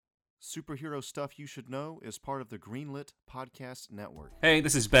Superhero Stuff You Should Know is part of the Greenlit Podcast Network. Hey,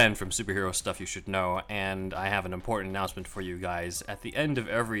 this is Ben from Superhero Stuff You Should Know, and I have an important announcement for you guys. At the end of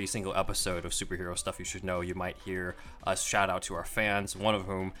every single episode of Superhero Stuff You Should Know, you might hear us shout out to our fans, one of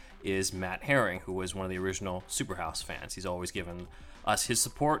whom is Matt Herring, who was one of the original Superhouse fans. He's always given us his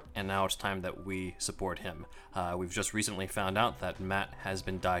support, and now it's time that we support him. We've just recently found out that Matt has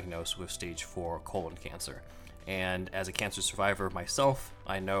been diagnosed with stage 4 colon cancer. And as a cancer survivor myself,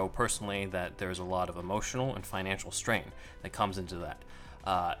 I know personally that there's a lot of emotional and financial strain that comes into that.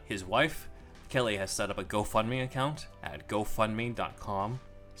 His wife, Kelly, has set up a GoFundMe account at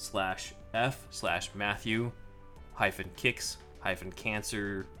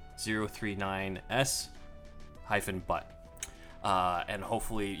gofundme.com/f/Matthew-kicks-cancer039s-butt. And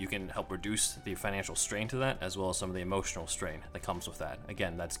hopefully you can help reduce the financial strain to that, as well as some of the emotional strain that comes with that.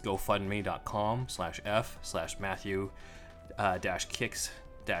 Again, that's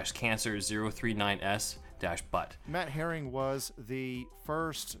gofundme.com/f/Matthew-kicks-cancer039s-butt. Matt Herring was the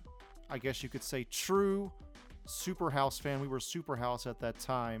first, I guess you could say, true Superhouse fan. We were Superhouse at that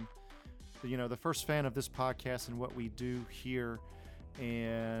time. You know, the first fan of this podcast and what we do here,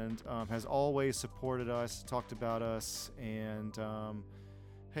 and has always supported us, talked about us, and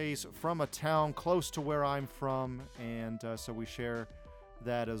he's from a town close to where I'm from, and so we share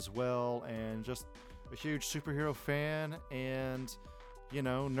that as well, and just a huge superhero fan, and, you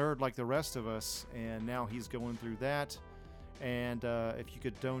know, nerd like the rest of us, and now he's going through that, and if you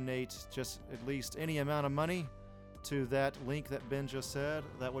could donate just at least any amount of money to that link that Ben just said,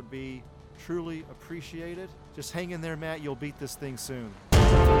 that would be truly appreciated. Just hang in there, Matt. You'll beat this thing soon.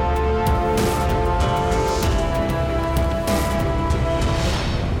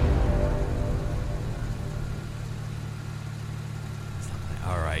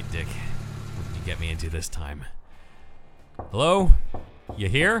 All right, Dick. What did you get me into this time? Hello? You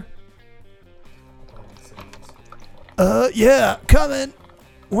here? Yeah, coming.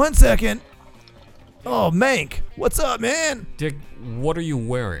 1 second. Oh, Mank, what's up, man? Dick, what are you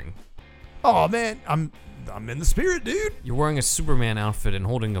wearing? Oh, man, I'm in the spirit, dude. You're wearing a Superman outfit and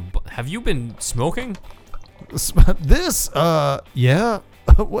holding a... Have you been smoking? This, yeah.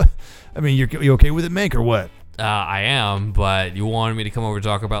 What? I mean, you okay with it, Mank, or what? I am, but you wanted me to come over to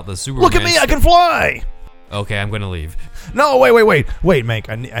talk about the Superman... Look at me, I can fly! Okay, I'm gonna leave. No, wait, Mank,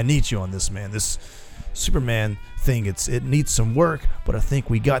 I need you on this, man. This Superman thing, it needs some work, but I think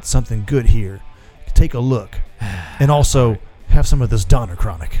we got something good here. Take a look. And also, have some of this Donner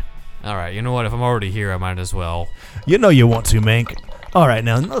Chronic. Alright, you know what? If I'm already here, I might as well. You know you want to, Mank. Alright,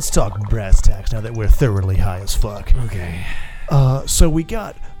 now let's talk brass tacks now that we're thoroughly high as fuck. Okay. So we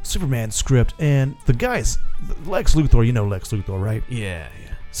got Superman's script, and the guys, Lex Luthor, you know Lex Luthor, right? Yeah.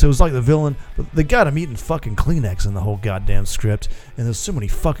 So it was like the villain, but they got him eating fucking Kleenex in the whole goddamn script, and there's so many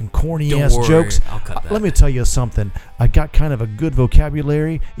fucking corny-ass jokes. I'll cut that. Let me tell you something. I got kind of a good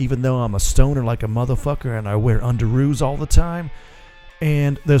vocabulary, even though I'm a stoner like a motherfucker, and I wear underoos all the time.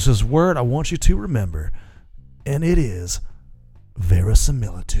 And there's this word I want you to remember, and it is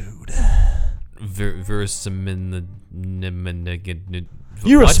verisimilitude. Verisimilitude.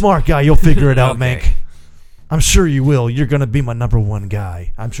 You're a smart guy. You'll figure it out, Okay. Mank. I'm sure you will. You're going to be my number one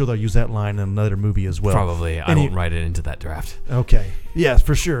guy. I'm sure they'll use that line in another movie as well. Probably. I won't write it into that draft. Okay. Yes,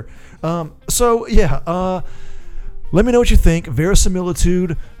 for sure. So, yeah. Let me know what you think.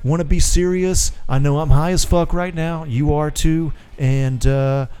 Verisimilitude. Want to be serious? I know I'm high as fuck right now. You are too. And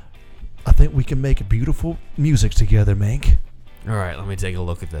I think we can make beautiful music together, Mank. All right, let me take a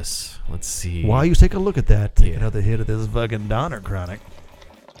look at this. Let's see. While you take a look at that, take Yeah. another hit of this fucking Donner Chronic.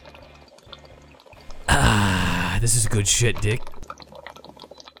 This is good shit, Dick.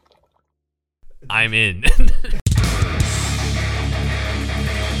 I'm in.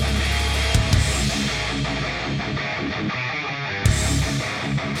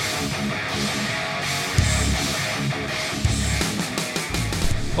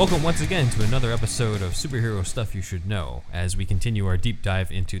 Welcome once again to another episode of Superhero Stuff You Should Know, as we continue our deep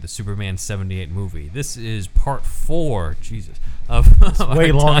dive into the Superman 78 movie. This is part 4, Jesus, of Way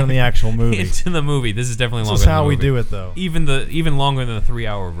our longer dive than the actual movie. into the movie. This is definitely longer This is than the how we movie. do it, though. Even longer than the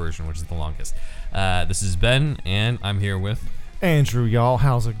 3-hour version, which is the longest. This is Ben, and I'm here with... Andrew, y'all,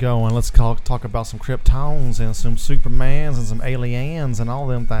 how's it going? Let's talk about some Kryptons and some Supermans and some aliens and all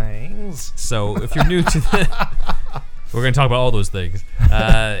them things. So, if you're new to the... We're going to talk about all those things.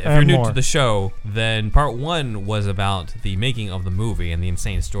 If you're new more. to the show, then part 1 was about the making of the movie and the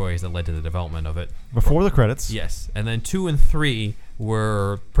insane stories that led to the development of it. Before the credits. Yes. And then 2 and 3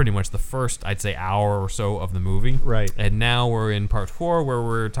 were pretty much the first, I'd say, hour or so of the movie. Right. And now we're in part 4, where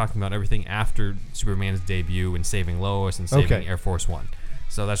we're talking about everything after Superman's debut and saving Lois and saving Okay. Air Force One.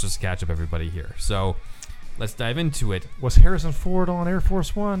 So that's just to catch up everybody here. So let's dive into it. Was Harrison Ford on Air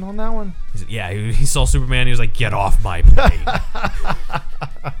Force One on that one? He said, yeah, he saw Superman. He was like, "Get off my plane."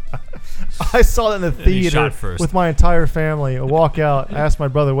 I saw that in the he theater shot first. with my entire family. I walk out, asked my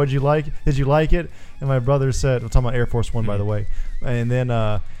brother, "What'd you like? Did you like it?" And my brother said, "I'm talking about Air Force One, by the way." And then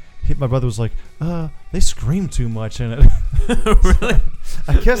my brother was like, "They scream too much in it." Really?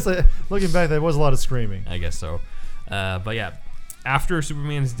 I guess looking back, there was a lot of screaming. I guess so. But yeah, after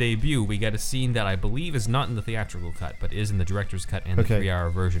Superman's debut, we get a scene that I believe is not in the theatrical cut, but is in the director's cut and the 3-hour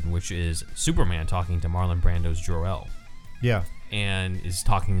version, which is Superman talking to Marlon Brando's Jor-El. Yeah. And is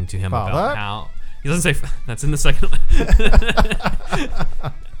talking to him Wow, about that? how he doesn't say that's in the second one.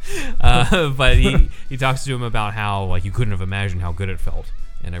 But he talks to him about how like you couldn't have imagined how good it felt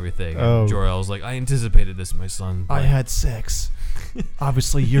and everything. Oh. And Jor-El's like, I anticipated this, my son. I had sex.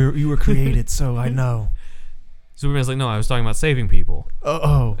 Obviously, you were created, so I know. Superman's like, no, I was talking about saving people.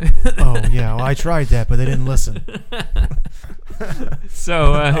 Oh, yeah. Well, I tried that, but they didn't listen.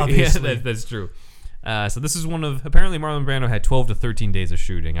 So yeah, Obviously. that's true. So this is one of apparently Marlon Brando had 12 to 13 days of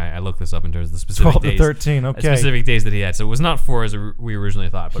shooting. I looked this up in terms of the specific 12 days. to 13. Okay. Specific days that he had. So it was not 4 as we originally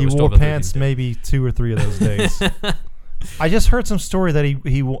thought. But He it was wore 12 to 13 pants days. maybe 2 or 3 of those days. I just heard some story that he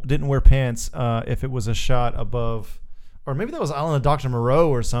didn't wear pants if it was a shot above, or maybe that was Island of Dr. Moreau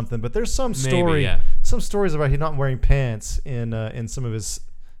or something. But there's some story, yeah. some stories about him not wearing pants in some of his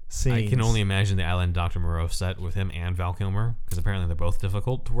scenes. I can only imagine the Island Dr. Moreau set with him and Val Kilmer because apparently they're both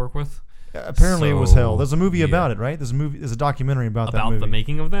difficult to work with. Apparently it was So, hell. There's a movie yeah. about it, right? There's a documentary about that About movie. the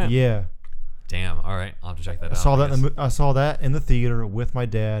making of that? Yeah. Damn. All right. I'll have to check that out. I saw that in the theater with my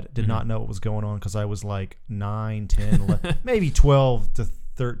dad. Did not know what was going on because I was like 9, 10, 11, maybe 12 to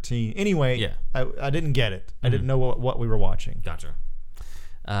 13. Anyway, Yeah. I didn't get it. I didn't know what we were watching. Gotcha.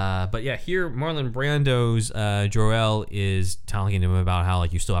 But yeah, here Marlon Brando's Jor-El is telling him about how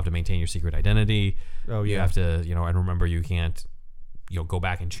like you still have to maintain your secret identity. Oh, You yeah. have to, and remember you can't, go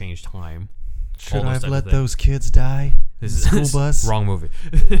back and change time. Should all those I have type of let things. those kids die? This The is school bus? Wrong movie.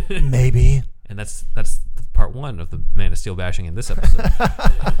 Maybe. And that's part 1 of the Man of Steel bashing in this episode.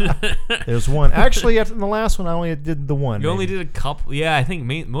 There's one. Actually, after the last one, I only did the one. You only maybe. did a couple. Yeah, I think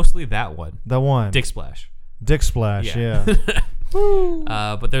mostly that one. The one. Dick Splash. Dick Splash, yeah.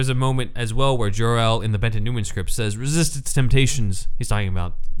 But there's a moment as well where Jor-El in the Benton Newman script says, resist its temptations. He's talking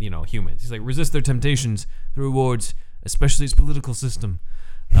about, humans. He's like, resist their temptations, the rewards, especially its political system.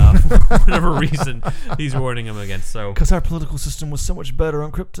 For whatever reason, he's warning him against. So, Because our political system was so much better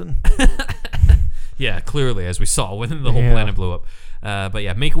on Krypton. yeah, clearly, as we saw when the whole Yeah. planet blew up. But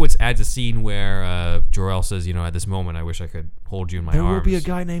yeah, Mankiewicz adds a scene where Jor-El says, at this moment, I wish I could hold you in my There arms. will be a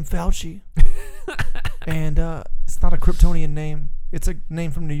guy named Fauci. And it's not a Kryptonian name. It's a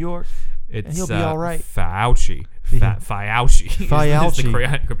name from New York. It's, and he'll be all right. Fauci. Yeah. Fauci. Is the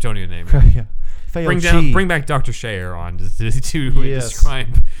Fauci. Kryptonian name. Yeah. Bring back Dr. Shayer on to Yes.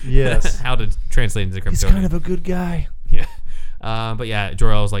 describe Yes. how to translate into Kryptonian. He's kind of a good guy. Yeah. But yeah,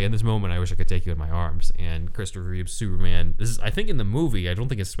 Jor-El's like, in this moment, I wish I could take you in my arms. And Christopher Reeve's Superman, this is, I think in the movie, I don't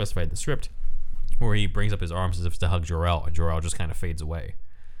think it's specified in the script, where he brings up his arms as if to hug Jor-El, and Jor-El just kind of fades away.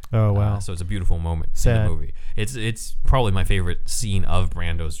 Oh, wow. So it's a beautiful moment Sad. in the movie. It's probably my favorite scene of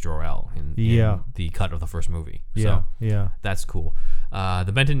Brando's Jor-El in the cut of the first movie. Yeah. So Yeah. that's cool.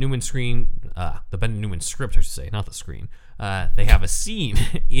 The Benton Newman script, I should say, not the screen. They have a scene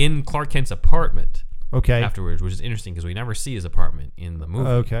in Clark Kent's apartment Okay. afterwards, which is interesting because we never see his apartment in the movie.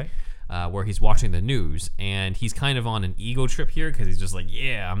 Okay. Where he's watching the news, and he's kind of on an ego trip here because he's just like,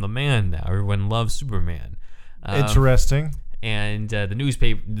 yeah, I'm the man now. Everyone loves Superman. Interesting. And the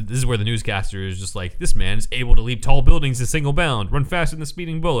newspaper, this is where the newscaster is just like, this man is able to leap tall buildings in single bound, run faster than a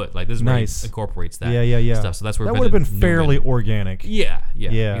speeding bullet. Like, this is Nice. where he incorporates that Yeah. stuff. So that's where That would have been Benton fairly Newman- organic. Yeah,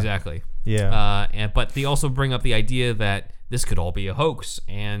 Yeah. exactly. Yeah. But they also bring up the idea that this could all be a hoax,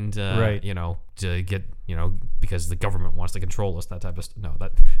 and Right. to get because the government wants to control us, that type of no,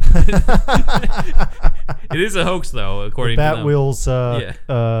 that it is a hoax though, according to them. Batwheel's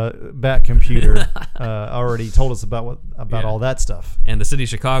Bat computer already told us about Yeah. all that stuff. And the city of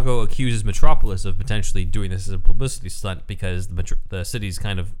Chicago accuses Metropolis of potentially doing this as a publicity stunt because the city's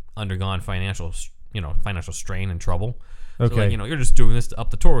kind of undergone financial strain and trouble. Okay. So like, you're just doing this to up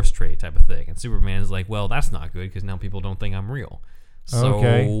the tourist trade type of thing. And Superman's like, well, that's not good because now people don't think I'm real. So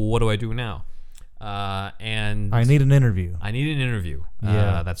Okay. what do I do now? And I need an interview. I need an interview.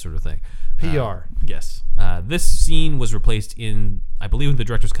 Yeah. That sort of thing. PR. Yes. This scene was replaced in, I believe, in the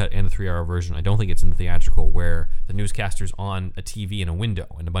director's cut and the 3-hour version. I don't think it's in the theatrical, where the newscaster's on a TV in a window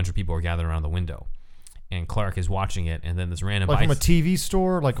and a bunch of people are gathered around the window. and Clark is watching it, and then this random Like from a TV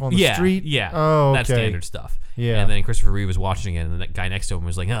store, like on the street? Yeah, Oh, okay. that's standard stuff. Yeah. And then Christopher Reeve was watching it, and the guy next to him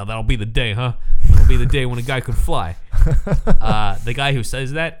was like, "Oh, that'll be the day, huh? That'll be the day when a guy could fly." The guy who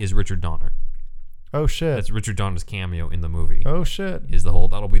says that is Richard Donner. Oh, shit. That's Richard Donner's cameo in the movie. Oh, shit. Is the whole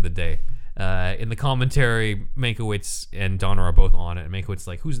 "that'll be the day." In the commentary, Mankiewicz and Donner are both on it, and Mankiewicz is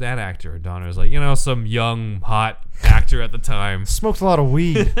like, "Who's that actor?" And Donner's like, some young, hot actor at the time. Smoked a lot of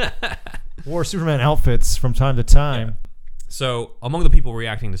weed. Wore Superman outfits from time to time. So, among the people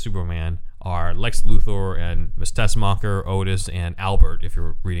reacting to Superman are Lex Luthor and Miss Tessmacher, Otis, and Albert, if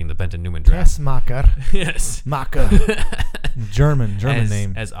you're reading the Benton Newman draft. Tessmacher. Yes. Macher. German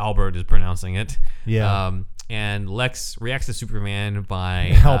name. As Albert is pronouncing it. Yeah. And Lex reacts to Superman by...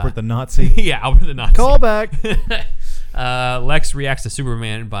 Albert the Nazi. Yeah, Albert the Nazi. Callback. Lex reacts to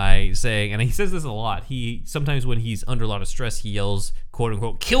Superman by saying, and he says this a lot, sometimes when he's under a lot of stress, he yells, quote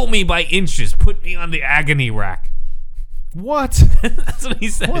unquote, "Kill me by inches, put me on the agony rack." What? That's what he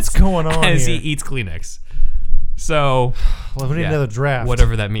says. What's going on as here? he eats Kleenex. So, Well, we need another draft.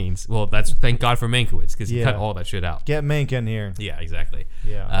 whatever that means. Well, that's thank God for Mankiewicz, because he Yeah. cut all that shit out. Get Mank in here. Yeah, exactly.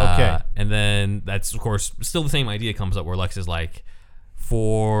 Yeah. Okay. And then that's, of course, still the same idea comes up where Lex is like,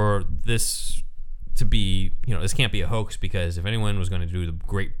 for this to be, this can't be a hoax, because if anyone was going to do the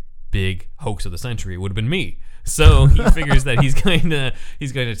great big hoax of the century, it would have been me. So he figures that he's going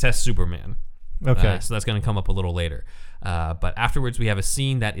to test Superman. Okay. So that's going to come up a little later. But afterwards, we have a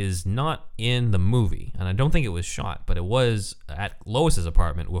scene that is not in the movie, and I don't think it was shot, but it was at Lois's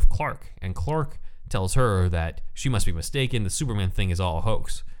apartment with Clark, and Clark tells her that she must be mistaken. The Superman thing is all a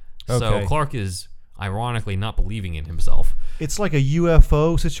hoax. So Okay. Clark is ironically not believing in himself. It's like a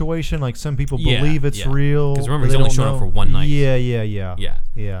UFO situation. Like some people Yeah, believe it's yeah. real. 'Cause remember, but he's they only don't shown up know. for one night.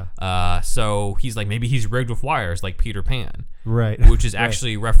 Yeah. So he's like, maybe he's rigged with wires like Peter Pan, Right. which is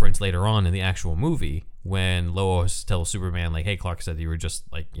actually referenced later on in the actual movie when Lois tells Superman, like, "Hey, Clark said you were just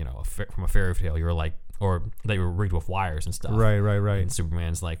like, from a fairy tale. You were like, or that you were rigged with wires and stuff." Right. And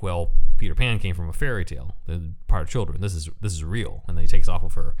Superman's like, "Well, Peter Pan came from a fairy tale. They're part of children. This is real." And then he takes off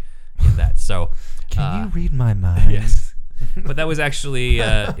with her in that. So, Can you read my mind? yes. But that was actually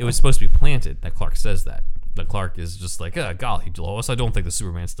it was supposed to be planted that Clark says that. That Clark is just like, golly, Lois, I don't think the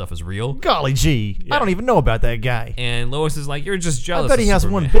Superman stuff is real. Golly gee. I don't even know about that guy. And Lois is like, "You're just I jealous." bet he of has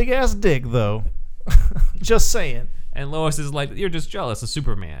Superman. one big ass dick though. Just saying. And Lois is like, "You're just jealous of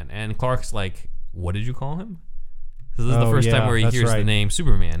Superman." And Clark's like, "What did you call him?" So this is the Oh, first yeah, time where he that's hears the right. name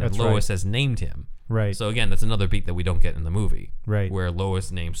Superman, and That's Lois right. has named him. Right. So again, that's another beat that we don't get in the movie, Right. where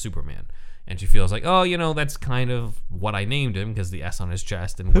Lois names Superman. And she feels like, that's kind of what I named him, because the S on his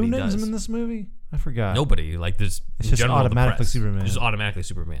chest and what Who he names does. him in this movie? I forgot. Nobody. Like, there's It's in just general, the automatically press. Superman. Just automatically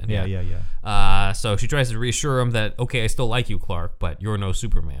Superman. Yeah. So she tries to reassure him that, okay, I still like you, Clark, but you're no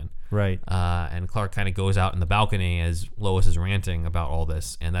Superman. Right. And Clark kind of goes out in the balcony as Lois is ranting about all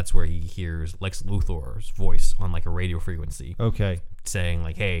this, and that's where he hears Lex Luthor's voice on like a radio frequency Okay. saying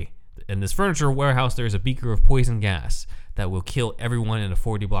like, "Hey, in this furniture warehouse, there's a beaker of poison gas that will kill everyone in a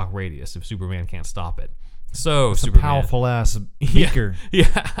 40-block radius if Superman can't stop it." So It's a Superman, powerful ass beaker.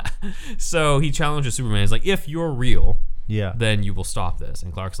 yeah. So he challenges Superman. He's like, "If you're real, Yeah. then you will stop this."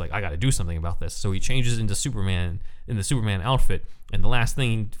 And Clark's like, "I got to do something about this." So he changes into Superman in the Superman outfit, and the last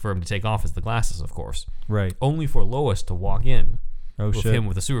thing for him to take off is the glasses, of course. Right. Only for Lois to walk in Oh with shit. him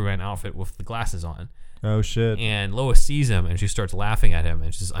with the Superman outfit with the glasses on. Oh shit. And Lois sees him and she starts laughing at him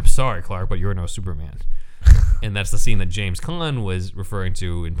and she says, "I'm sorry, Clark, but you're no Superman." And that's the scene that James Caan was referring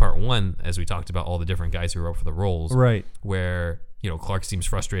to in part 1 as we talked about all the different guys who were up for the roles. Right. Where, Clark seems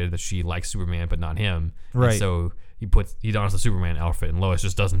frustrated that she likes Superman but not him. Right. And so he dons the Superman outfit and Lois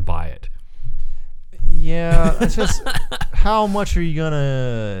just doesn't buy it. Yeah, it's just how much are you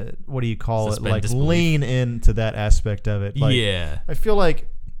gonna Suspend like disbelief. lean into that aspect of it? Like, Yeah. I feel like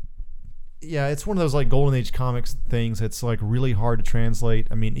it's one of those like golden age comics things that's like really hard to translate.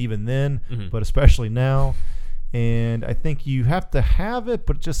 I mean, even then, but especially now. And I think you have to have it,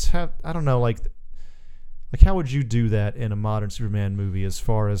 but just have, I don't know, like how would you do that in a modern Superman movie as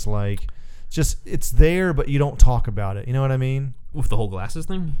far as like just it's there but you don't talk about it. You know what I mean? With the whole glasses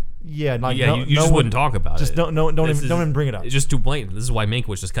thing? Yeah, like Yeah, you just wouldn't talk about just it. don't even bring it up. It's just too blatant. This is why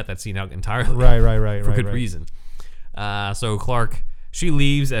Mankiewicz just cut that scene out entirely. Right. For good reason. So Clark, she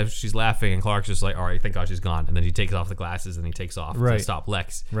leaves as she's laughing, and Clark's just like, "All right, thank God she's gone." And then he takes off the glasses and he takes off Right. to stop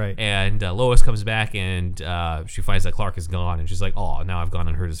Lex. Right. And Lois comes back and she finds that Clark is gone, and she's like, "Oh, now I've gone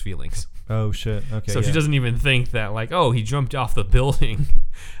and hurt his feelings." Oh shit. Okay. So she doesn't even think that like, "Oh, he jumped off the building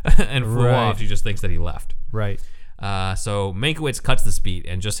and flew Right. off." She just thinks that he left. Right. So Mankiewicz cuts the beat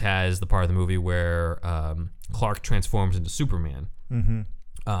and just has the part of the movie where Clark transforms into Superman. Mm-hmm.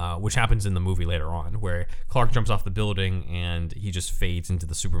 which happens in the movie later on, where Clark jumps off the building and he just fades into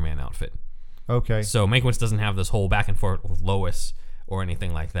the Superman outfit. Okay. So Mankiewicz doesn't have this whole back and forth with Lois or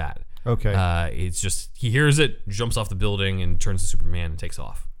anything like that. Okay. It's just he hears it, jumps off the building, and turns to Superman and takes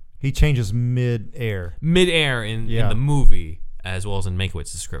off. He changes mid-air. Mid-air in the movie, as well as in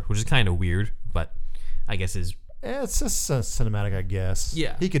Mankiewicz's script, which is kind of weird, but I guess is... It's just cinematic, I guess.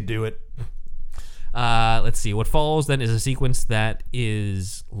 Yeah. He could do it. Let's see. What follows then is a sequence that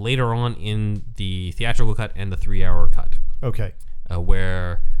is later on in the theatrical cut and the 3-hour cut. Okay.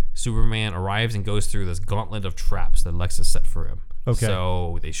 Where Superman arrives and goes through this gauntlet of traps that Lex has set for him. Okay.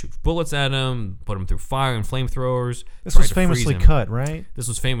 So they shoot bullets at him, put him through fire and flamethrowers. This was famously cut, right? This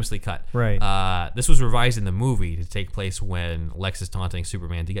was famously cut. Right. This was revised in the movie to take place when Lex is taunting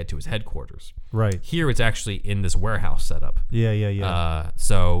Superman to get to his headquarters. Right. Here it's actually in this warehouse setup. Yeah.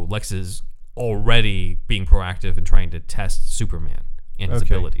 So Lex is already being proactive and trying to test Superman and his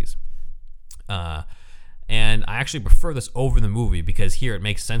abilities. And I actually prefer this over the movie because here it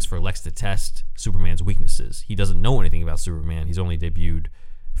makes sense for Lex to test Superman's weaknesses. He doesn't know anything about Superman. He's only debuted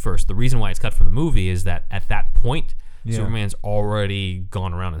first. The reason why it's cut from the movie is that at that point, Superman's already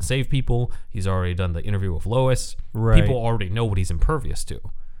gone around and saved people. He's already done the interview with Lois. Right. People already know what he's impervious to.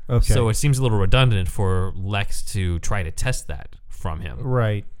 Okay. So it seems a little redundant for Lex to try to test that from him.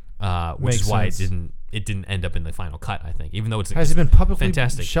 Right. Which Makes is why sense. it didn't end up in the final cut, I think. Even though it's Has he been publicly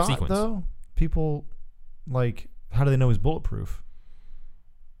fantastic shot, sequence. though? People, like, how do they know he's bulletproof?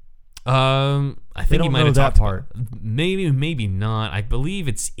 I think They he don't might know have that talked part. about maybe not. I believe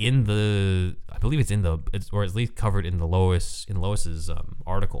it's in the or at least covered in Lois's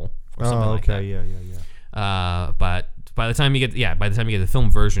article or something like that. Yeah. But by the time you get the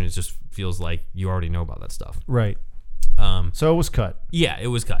film version, it just feels like you already know about that stuff. Right. So it was cut. Yeah, it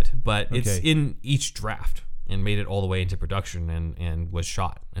was cut, but it's Okay. in each draft and made it all the way into production and was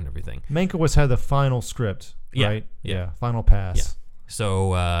shot and everything. Mankiewicz had the final script, Yeah, right? yeah. Final pass. Yeah. So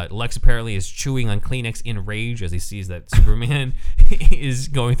Lex apparently is chewing on Kleenex in rage as he sees that Superman is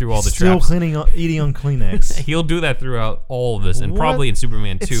going through all the Still traps. eating on Kleenex. He'll do that throughout all of this, and What? probably in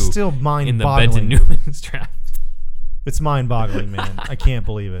Superman 2 It's still in the mind-boggling. Benton Newman's trap. It's mind-boggling, man. I can't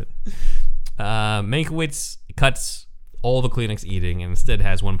believe it. Mankiewicz cuts all the Kleenex eating and instead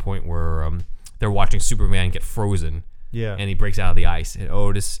has one point where they're watching Superman get frozen. Yeah. And he breaks out of the ice. And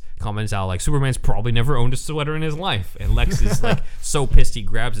Otis comments out, like, Superman's probably never owned a sweater in his life. And Lex is, like, so pissed he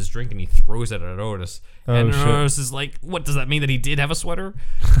grabs his drink and he throws it at Otis. And shit. Otis is like, what, does that mean that he did have a sweater?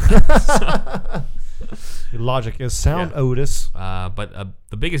 Your logic is sound, Otis. But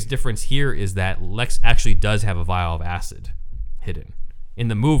the biggest difference here is that Lex actually does have a vial of acid hidden. In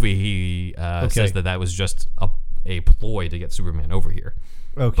the movie, he says that was just a ploy to get Superman over here.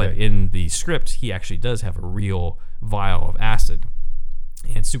 Okay. But in the script, he actually does have a real vial of acid.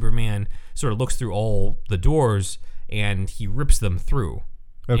 And Superman sort of looks through all the doors and he rips them through.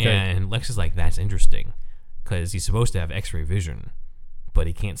 Okay. And Lex is like, that's interesting because he's supposed to have X-ray vision, but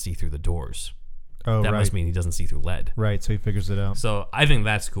he can't see through the doors. Oh, That right. must mean he doesn't see through lead. Right, so he figures it out. So I think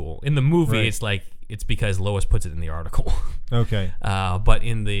that's cool. In the movie, Right. it's because Lois puts it in the article. Okay. But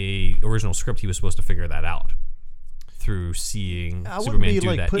in the original script, he was supposed to figure that out through seeing I wouldn't Superman be do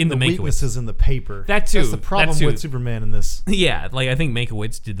like that putting in the the Mankiewicz. weaknesses in the paper. That too. That's the problem That too. with Superman in this. Yeah, like I think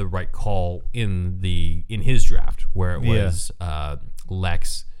Mankiewicz did the right call in his draft where it was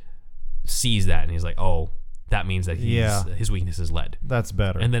Lex sees that and he's like, oh, that means that his weakness is lead. That's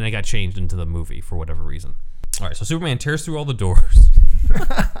better. And then it got changed into the movie for whatever reason. All right, so Superman tears through all the doors,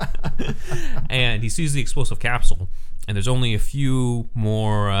 and he sees the explosive capsule. And there's only a few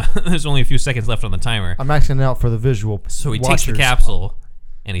more. There's only a few seconds left on the timer. I'm maxing it out for the visual. So he takes the capsule,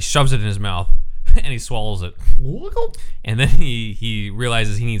 and he shoves it in his mouth, and he swallows it. And then he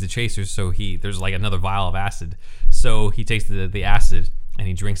realizes he needs a chaser. So there's like another vial of acid. So he takes the acid and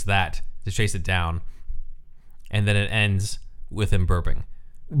he drinks that to chase it down. And then it ends with him burping.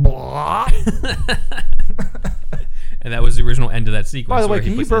 And that was the original end of that sequence. By the way, where he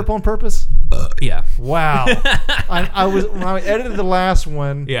can you puts burp it- on purpose? Yeah. Wow. I was when I edited the last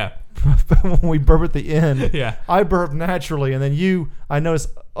one. Yeah. When we burp at the end. Yeah. I burped naturally, and then I noticed.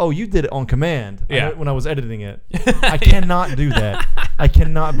 Oh, you did it on command. Yeah. When I was editing it, I cannot do that. I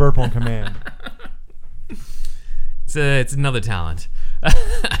cannot burp on command. It's another talent,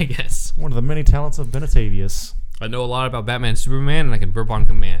 I guess. One of the many talents of Benatavius. I know a lot about Batman and Superman, and I can burp on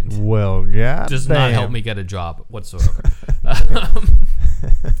command. Well, yeah. Does not help me get a job whatsoever.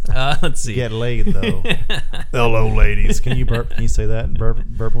 Let's see. Get laid though. Hello, ladies. Can you burp? Can you say that in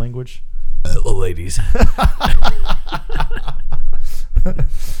burp language? Hello, ladies.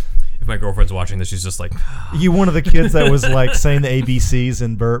 If my girlfriend's watching this, she's just like, You one of the kids that was like saying the ABCs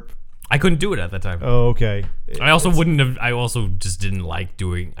and burp? I couldn't do it at that time. Oh, okay. I also just didn't like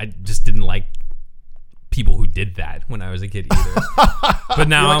people who did that when I was a kid either. But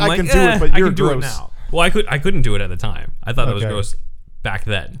now You're I'm like, like, I can do it, but I you're can do it gross. now. Well, I couldn't do it at the time. I thought that was Okay. gross back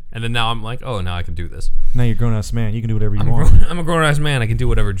then. And then now I'm like, oh, now I can do this. Now you're a grown-ass man. You can do whatever you I'm want. a grown-ass man. I can do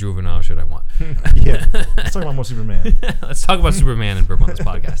whatever juvenile shit I want. Yeah. Let's talk about more Superman. Let's talk about Superman and burp on this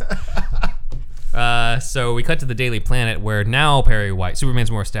podcast. So we cut to the Daily Planet, where now Perry White,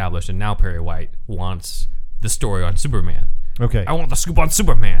 Superman's more established, and now Perry White wants the story on Superman. Okay. I want the scoop on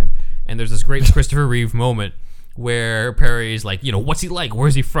Superman. And there's this great Christopher Reeve moment where Perry's like, what's he like?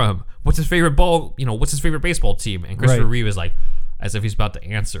 Where's he from? What's his favorite what's his favorite baseball team? And Christopher Right. Reeve is like, as if he's about to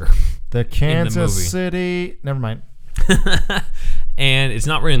answer. The Kansas movie. City. Never mind. And it's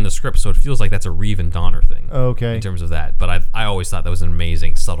not written in the script, so it feels like that's a Reeve and Donner thing. Okay. In terms of that. But I always thought that was an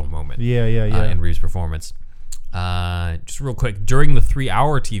amazing, subtle moment. Yeah. In Reeve's performance. Just real quick, during the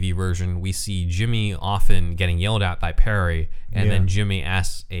 3-hour TV version, we see Jimmy often getting yelled at by Perry, and Yeah. then Jimmy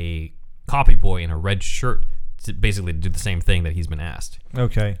asks a copy boy in a red shirt to basically do the same thing that he's been asked.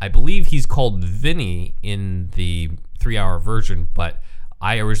 Okay. I believe he's called Vinny in the 3-hour version, but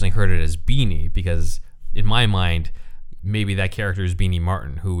I originally heard it as Beanie because in my mind, maybe that character is Beanie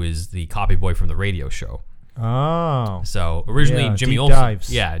Martin, who is the copy boy from the radio show. Oh. So originally Yeah, Jimmy deep Olsen,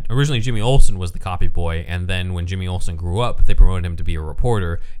 dives. originally Jimmy Olsen was the copy boy, and then when Jimmy Olsen grew up, they promoted him to be a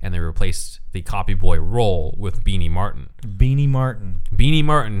reporter, and they replaced the copy boy role with Beanie Martin. Beanie Martin. Beanie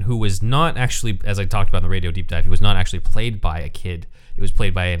Martin, who was not actually, as I talked about in the radio deep dive, he was not actually played by a kid. He was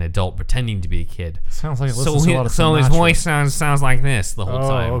played by an adult pretending to be a kid. Sounds like it So, listens to a lot of so his Sinatra. voice sounds like this the whole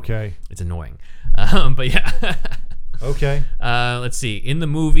time. Oh, okay. It's annoying, but yeah. Okay. Let's see. In the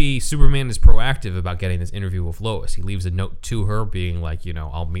movie, Superman is proactive about getting this interview with Lois. He leaves a note to her being like,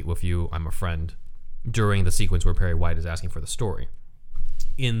 I'll meet with you. I'm a friend. During the sequence where Perry White is asking for the story.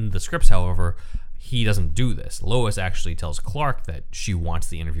 In the scripts, however, he doesn't do this. Lois actually tells Clark that she wants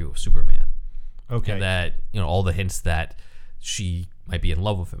the interview with Superman. Okay. And that, all the hints that she might be in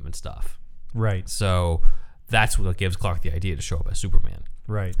love with him and stuff. Right. So that's what gives Clark the idea to show up as Superman.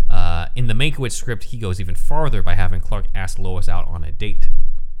 Right. In the Mankiewicz script, he goes even farther by having Clark ask Lois out on a date.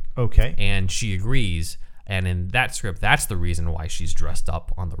 Okay. And she agrees. And in that script, that's the reason why she's dressed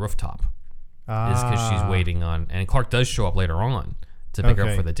up on the rooftop. Is because she's waiting on... And Clark does show up later on to pick her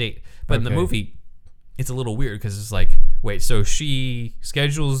up for the date. But in the movie, it's a little weird because it's like, wait, so she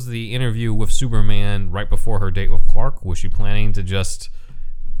schedules the interview with Superman right before her date with Clark? Was she planning to just...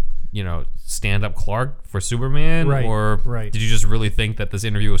 stand up Clark for Superman? Right, Or right. did you just really think that this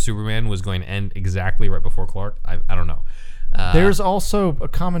interview with Superman was going to end exactly right before Clark? I don't know. There's also a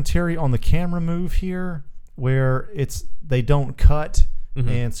commentary on the camera move here where they don't cut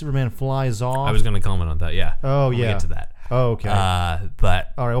and Superman flies off. I was going to comment on that, yeah. Oh, We'll yeah. get to that. Oh, okay.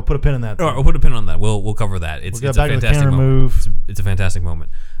 But All right, we'll put a pin in that. all then. right, we'll put a pin on that. We'll cover that. It's We'll a get back to the fantastic camera moment. move. It's a fantastic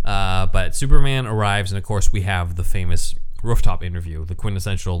moment. But Superman arrives, and of course we have the famous rooftop interview, the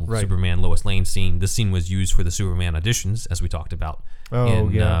quintessential Right. Superman Lois Lane scene. This scene was used for the Superman auditions, as we talked about. Oh,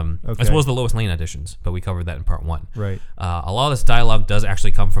 yeah. Okay. As well as the Lois Lane auditions, but we covered that in part 1. Right. A lot of this dialogue does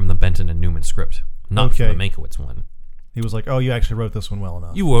actually come from the Benton and Newman script, not from Okay. the Mankiewicz one. He was like, "Oh, you actually wrote this one well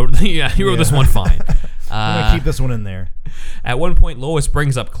enough. You wrote this one fine. I'm gonna keep this one in there." At one point, Lois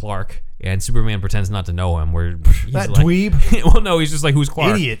brings up Clark, and Superman pretends not to know him. Where he's That like, dweeb. well, no, he's just like, "Who's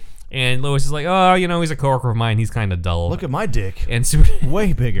Clark?" Idiot. And Lois is like, "Oh, he's a coworker of mine. He's kind of dull." Look at my dick. and Super-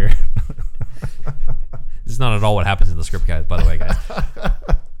 Way bigger. This is not at all what happens in the script, guys. By the way, guys.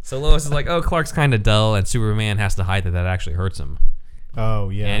 So Lois is like, "Oh, Clark's kind of dull," and Superman has to hide that actually hurts him. Oh,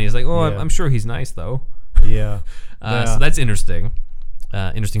 yeah. And he's like, "Oh, Yeah. I'm sure he's nice though." Yeah. Yeah. So that's interesting.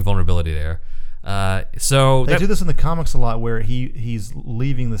 Interesting vulnerability there. So They that, do this in the comics a lot, where he's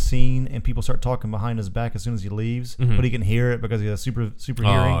leaving the scene and people start talking behind his back as soon as he leaves, but he can hear it because he has super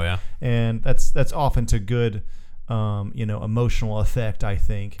hearing. Oh, yeah. And that's often to good, emotional effect, I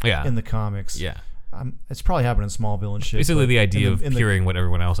think. Yeah. In the comics. yeah. It's probably happened in Smallville and shit. Basically, but the idea in of hearing what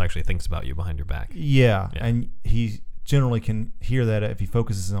everyone else actually thinks about you behind your back. Yeah, Yeah. and he generally can hear that if he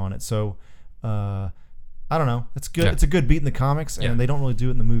focuses on it. So, I don't know. It's good. Yeah. It's a good beat in the comics, and Yeah. they don't really do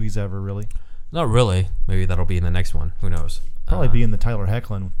it in the movies ever, really. Not really. Maybe that'll be in the next one. Who knows? Probably be in the Tyler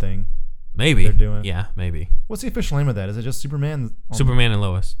Hoechlin thing. Maybe they're doing. Yeah, maybe. What's the official name of that? Is it just Superman? Superman and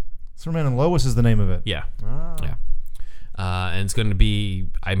Lois. Superman and Lois is the name of it. Yeah. Ah. Yeah. And it's going to be.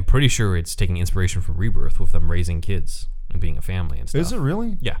 I'm pretty sure it's taking inspiration from Rebirth with them raising kids and being a family and stuff. Is it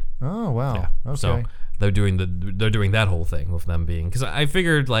really? Yeah. Oh wow. Yeah. Okay. So they're doing that whole thing with them being, because I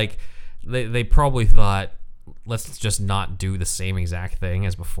figured like they probably thought let's just not do the same exact thing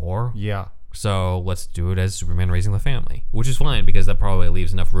as before. Yeah. So let's do it as Superman raising the family, which is fine because that probably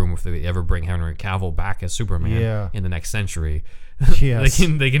leaves enough room if they ever bring Henry Cavill back as Superman in the next century. Yes.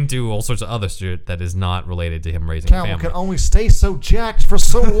 they can do all sorts of other shit that is not related to him raising a Cavill family. can only stay so jacked for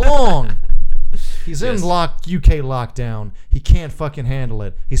so long. He's in UK lockdown. He can't fucking handle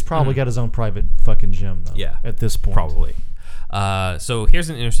it. He's probably got his own private fucking gym though. Yeah, at this point, probably. So here's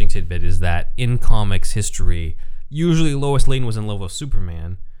an interesting tidbit: is that in comics history, usually Lois Lane was in love with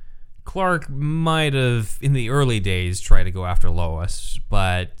Superman. Clark might have, in the early days, tried to go after Lois,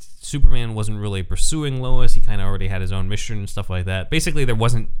 but Superman wasn't really pursuing Lois. He kind of already had his own mission and stuff like that. Basically, there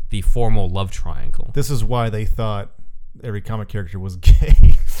wasn't the formal love triangle. This is why they thought every comic character was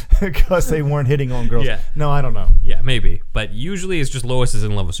gay, because they weren't hitting on girls. Yeah. No, I don't know. Yeah, maybe. But usually it's just Lois is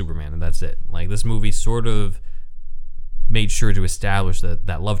in love with Superman, and that's it. Like, this movie sort of made sure to establish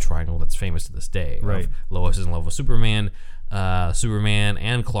that love triangle that's famous to this day. Right. Lois is in love with Superman. Superman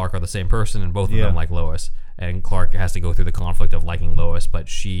and Clark are the same person, and both of them like Lois. And Clark has to go through the conflict of liking Lois, but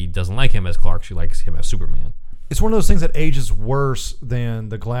she doesn't like him as Clark. She likes him as Superman. It's one of those things that ages worse than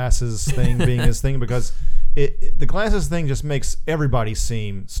the glasses thing being his thing, because the glasses thing just makes everybody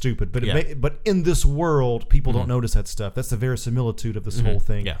seem stupid. But but in this world, people don't notice that stuff. That's the verisimilitude of this whole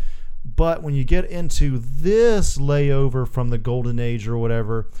thing. Yeah. But when you get into this layover from the Golden Age or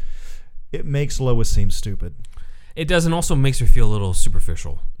whatever, it makes Lois seem stupid. It does, and also makes her feel a little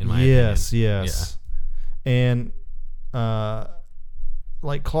superficial, in my opinion. Yes. Yeah. And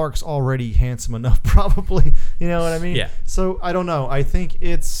like Clark's already handsome enough, probably. You know what I mean? Yeah. So I don't know. I think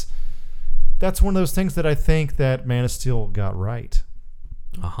that's one of those things that I think that Man of Steel got right.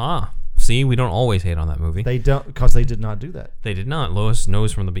 See, we don't always hate on that movie. They don't, because they did not do that. They did not. Lois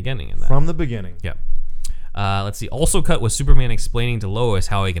knows from the beginning in that. From the beginning. Yep. Let's see. Also cut was Superman explaining to Lois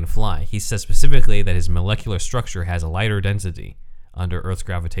how he can fly. He says specifically that his molecular structure has a lighter density under Earth's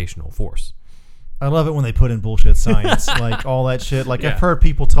gravitational force. I love it when they put in bullshit science, like all that shit. Like I've heard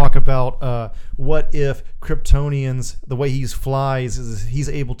people talk about what if Kryptonians, the way he flies is he's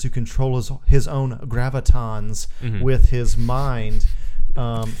able to control his own gravitons with his mind,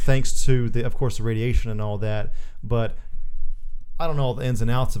 thanks to of course the radiation and all that. But I don't know all the ins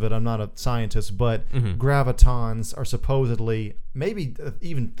and outs of it. I'm not a scientist, but gravitons are supposedly, maybe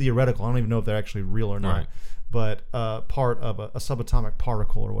even theoretical, I don't even know if they're actually real or not, but part of a subatomic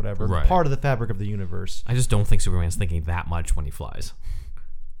particle or whatever, part of the fabric of the universe. I just don't think Superman's thinking that much when he flies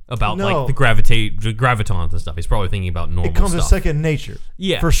about like the gravitons and stuff. He's probably thinking about normal stuff. It comes as second nature.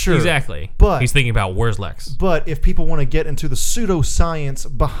 Yeah, for sure. Exactly. But he's thinking about where's Lex. But if people want to get into the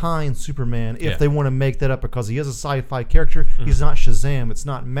pseudoscience behind Superman, if they want to make that up because he is a sci-fi character, he's not Shazam, it's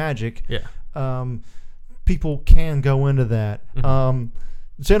not magic. Yeah. People can go into that.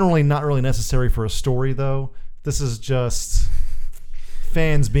 Generally not really necessary for a story, though. This is just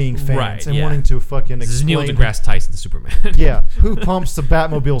fans being fans and wanting to fucking this explain. This is Neil deGrasse Tyson Superman. Who pumps the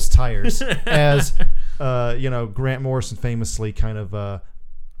Batmobile's tires, as Grant Morrison famously kind of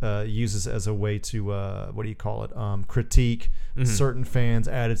uses as a way to critique certain fans'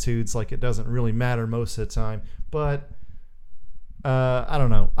 attitudes. Like it doesn't really matter most of the time, but I don't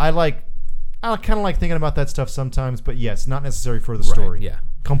know. I kind of like thinking about that stuff sometimes, but yes, not necessary for the story. Yeah,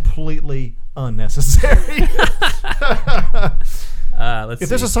 completely unnecessary. Let's if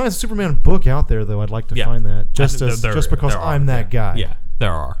there's a Science of Superman book out there, though, I'd like to find that. Just because I'm that guy. Yeah,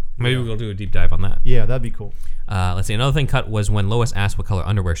 there are. Maybe we'll do a deep dive on that. Yeah, that'd be cool. Let's see. Another thing cut was when Lois asked what color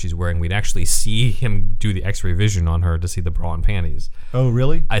underwear she's wearing. We'd actually see him do the X-ray vision on her to see the bra and panties. Oh,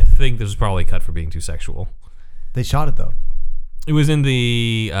 really? I think this was probably cut for being too sexual. They shot it though. It was in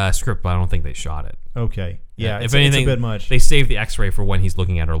the script, but I don't think they shot it. Okay. Yeah. If anything, it's a bit much. They saved the X-ray for when he's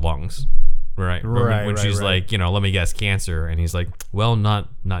looking at her lungs. Right. When she's right. like, let me guess, cancer, and he's like, well, not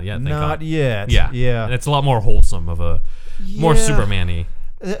yet. Not yet. Yeah. Yeah. And it's a lot more wholesome of a more Superman-y.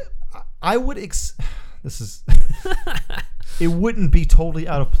 I would. This is. It wouldn't be totally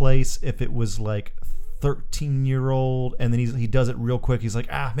out of place if it was like 13-year-old, and then he does it real quick. He's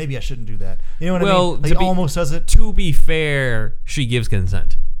like, maybe I shouldn't do that. You know what I mean? He almost does it. To be fair, she gives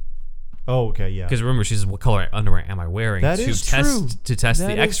consent. Oh, okay, yeah. Because remember, she says, "What color underwear am I wearing?" That is true. To test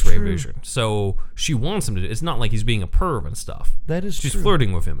the X-ray vision. So she wants him to do it. It's not like he's being a perv and stuff. That is She's true.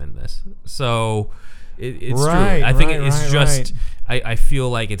 flirting with him in this. So it's right, true. I think right, it's right, just. right. I feel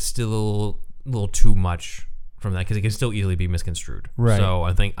like it's still a little too much from that because it can still easily be misconstrued. Right. So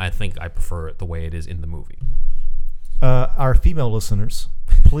I think I prefer it the way it is in the movie. Our female listeners,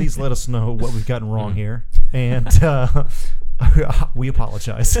 please let us know what we've gotten wrong here, and We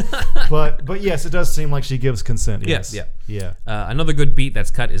apologize. but yes, it does seem like she gives consent. Yes. Yeah. Another good beat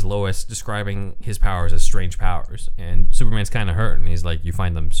that's cut is Lois describing his powers as strange powers, and Superman's kind of hurt, and he's like, "You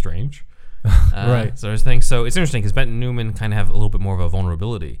find them strange?" Right. So it's interesting because Benton Newman kind of have a little bit more of a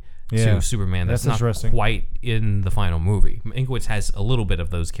vulnerability Yeah. to Superman that's not interesting. quite in the final movie. Mankiewicz has a little bit of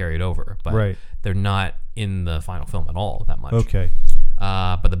those carried over, but Right. they're not in the final film at all that much. Okay.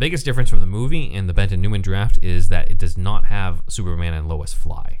 But the biggest difference from the movie and the Benton Newman draft is that it does not have Superman and Lois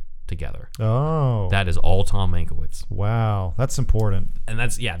fly together. Oh. That is all Tom Mankiewicz. Wow. That's important. And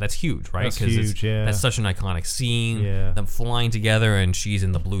that's huge, right? That's huge, yeah. That's such an iconic scene. Yeah. Them flying together and she's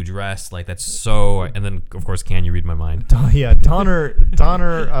in the blue dress. Like, that's so... And then, of course, Can You Read My Mind? Yeah. Donner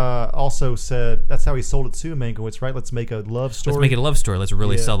also said that's how he sold it to Mankiewicz, right? Let's make a love story. Let's make it a love story. Let's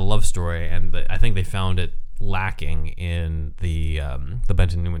really Yeah. sell the love story. And I think they found it lacking in the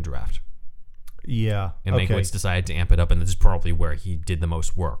Benton Newman draft. Yeah. And Okay. Mankiewicz decided to amp it up, and this is probably where he did the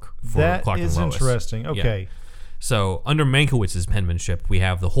most work for That Clark is and Lois. interesting. Yeah. Okay. So under Mankiewicz's penmanship, we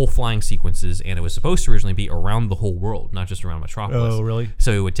have the whole flying sequences, and it was supposed to originally be around the whole world, not just around Metropolis. Oh, really?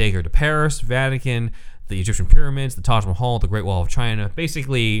 So it would take her to Paris, Vatican, the Egyptian pyramids, the Taj Mahal, the Great Wall of China,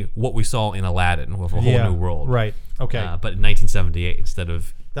 basically what we saw in Aladdin with a whole Yeah. new world. Right. Okay. But in 1978 instead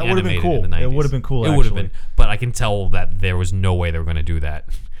of That would've been animated cool. in the 90s. It would've been cool, It would have actually. been, but I can tell that there was no way they were going to do that.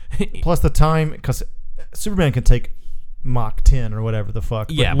 Plus the time, because Superman can take Mach 10 or whatever the fuck.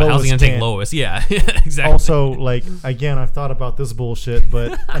 Yeah, but how's he Lois going to take can't. Lois? Yeah, exactly. Also, like, again, I've thought about this bullshit,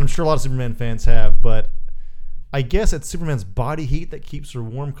 but and I'm sure a lot of Superman fans have, but I guess it's Superman's body heat that keeps her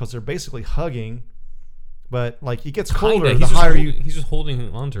warm because they're basically hugging. But like, it gets colder Kinda. the higher you. He's just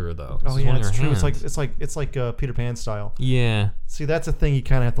holding onto her though. Oh He's yeah, holding it's her true. hand. It's like Peter Pan style. Yeah. See, that's a thing you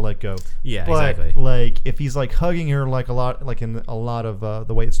kind of have to let go. Yeah, But exactly. like, if he's like hugging her like a lot, like in a lot of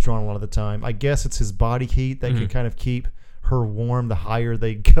the way it's drawn a lot of the time, I guess it's his body heat that can kind of keep her warm the higher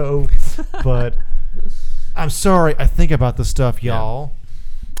they go. But I'm sorry, I think about this stuff, y'all.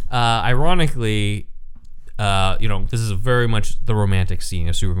 Ironically, this is very much the romantic scene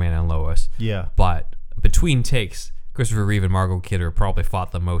of Superman and Lois. Yeah. But between takes, Christopher Reeve and Margot Kidder probably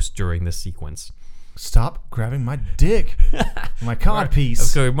fought the most during this sequence. Stop grabbing my dick, my codpiece.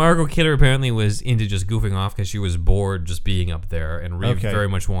 So Margot Kidder apparently was into just goofing off because she was bored just being up there, and Reeve Okay. very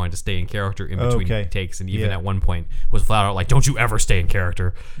much wanted to stay in character in between Okay. takes, and even Yeah. at one point was flat out like, "Don't you ever stay in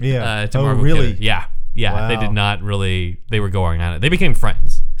character?" Yeah. To Oh, Margot really? Kidder. Yeah. They Wow. did not really. They were going on it. They became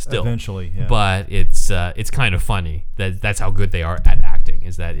friends still. Eventually, yeah. But it's kind of funny that's how good they are at acting.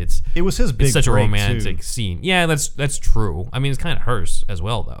 Is that It was his big it's such a break, romantic too. scene. Yeah, that's true. I mean, it's kind of hers as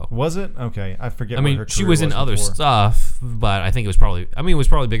well, though. Was it? Okay, I forget. I what mean, her she career was in other before. stuff, but I think it was probably. I mean, it was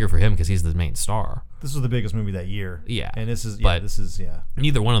probably bigger for him because he's the main star. This was the biggest movie that year. Yeah, and this is but- yeah.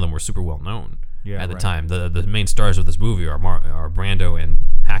 Neither one of them were super well known Yeah, at the right. time. The main stars of this movie are Brando and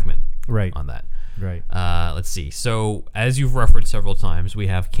Hackman. Right. On that. Right. Let's see. So, as you've referenced several times, we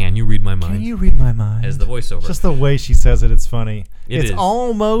have "Can You Read My Mind?" Can you read my mind? as the voiceover. Just the way she says it, it's funny. It It's is.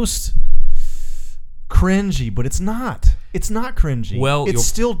 almost cringy, but it's not. It's not cringy. Well, it's you're-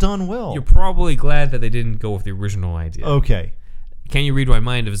 still done well. You're probably glad that they didn't go with the original idea. Okay. "Can You Read My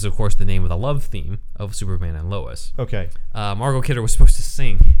Mind?" is, of course, the name of the love theme of Superman and Lois. Okay. Margot Kidder was supposed to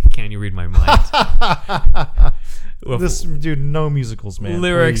sing "Can You Read My Mind?" With This dude, no musicals, man.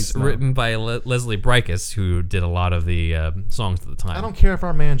 lyrics Please, no. written by Leslie Bricusse, who did a lot of the songs at the time. I don't care if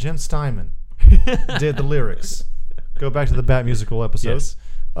our man Jim Steinman did the lyrics. Go back to the Bat musical episodes.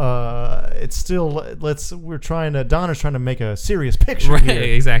 It's still Donner's trying to make a serious picture Right, here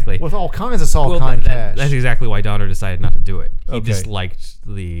exactly. with all kinds of Saul Well, Khan that- cash. that's exactly why Donner decided not to do it. He Okay. just liked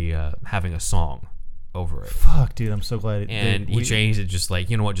the having a song over it. Fuck, dude, I'm so glad. And he changed it, just like,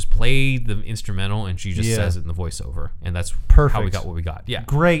 you know what, just play the instrumental and she just Yeah. says it in the voiceover. And that's how we Perfect. got what we got. Yeah.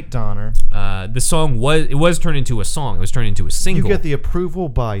 Great, Donner. The song was turned into a song. It was turned into a You single. get the approval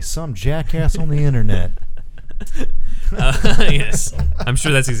by some jackass on the internet. Yes. I'm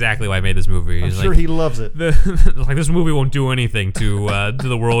sure that's exactly why I made this movie. I'm He's sure like, he loves it. like, this movie won't do anything to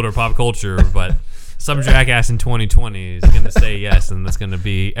the world or pop culture, but some jackass in 2020 is going to say yes, and that's going to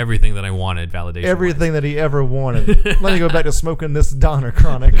be everything that I wanted, validation. Everything that he ever wanted. Let me go back to smoking this Donner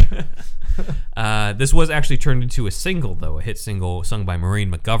Chronic. This was actually turned into a single, though, a hit single sung by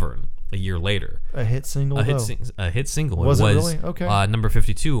Maureen McGovern a year later. A hit single, A though. hit single. Was it was really? Okay. Number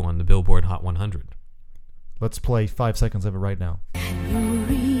 52 on the Billboard Hot 100. Let's play 5 seconds of it right now.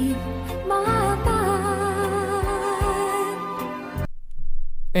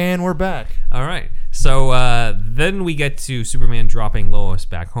 And we're back. All right. So then we get to Superman dropping Lois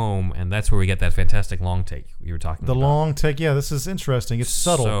back home, and that's where we get that fantastic long take you were talking The about. long take. Yeah, this is interesting. It's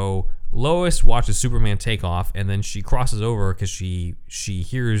subtle. So Lois watches Superman take off, and then she crosses over because she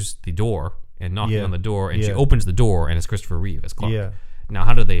hears the door and knocking on the door, and she opens the door, and it's Christopher Reeve as Clark. Yeah. Now,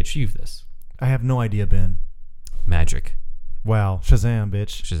 how do they achieve this? I have no idea, Ben. Magic. Wow. Shazam,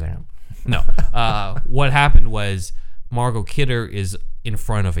 bitch. Shazam. No. What happened was Margot Kidder is in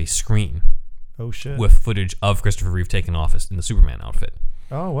front of a screen Oh, shit. with footage of Christopher Reeve taking off in the Superman outfit.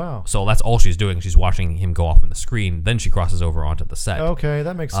 Oh, wow. So that's all she's doing. She's watching him go off on the screen. Then she crosses over onto the set. Okay,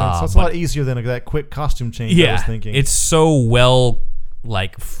 that makes sense. That's a lot easier than that quick costume change I was thinking. It's so well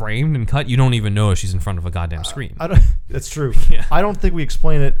framed and cut. You don't even know she's in front of a goddamn screen. That's true. Yeah. I don't think we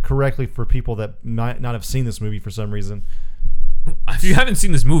explain it correctly for people that might not have seen this movie for some reason. If you haven't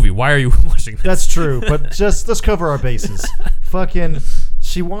seen this movie, why are you watching this? That's true, but just let's cover our bases. Fucking,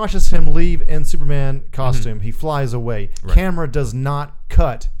 she watches him leave in Superman costume. He flies away. Right. Camera does not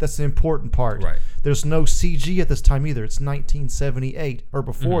cut. That's the important part. Right. There's no CG at this time either. It's 1978 or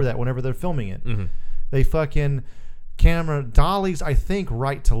before that, whenever they're filming it. They fucking camera dollies, I think,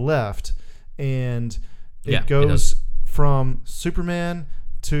 right to left, and it goes from Superman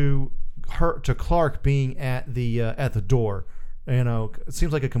to Clark being at the door. You know, it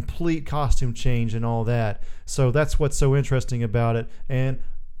seems like a complete costume change and all that. So that's what's so interesting about it. And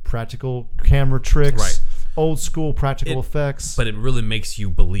practical camera tricks, Right. old school practical effects. But it really makes you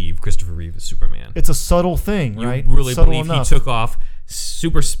believe Christopher Reeve is Superman. It's a subtle thing, You right? really Subtle believe enough. he took off,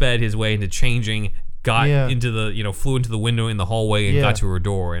 super sped his way into changing, got Yeah. into the, flew into the window in the hallway and Yeah. got to her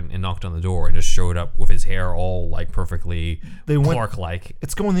door and knocked on the door and just showed up with his hair all perfectly Clark-like.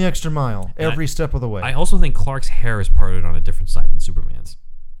 It's going the extra mile every step of the way. I also think Clark's hair is parted on a different side than Superman's.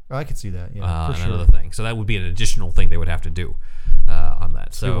 I could see that, yeah, for sure. Another thing. So that would be an additional thing they would have to do on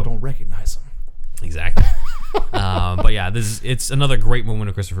that. So People don't recognize him. Exactly. But yeah, it's another great moment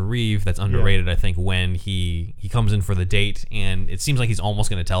of Christopher Reeve that's underrated, I think, when he comes in for the date, and it seems like he's almost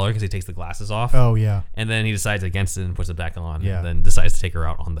going to tell her because he takes the glasses off. Oh, yeah. And then he decides against it and puts it back on, Yeah. and then decides to take her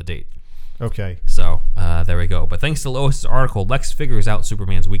out on the date. Okay. So there we go. But thanks to Lois' article, Lex figures out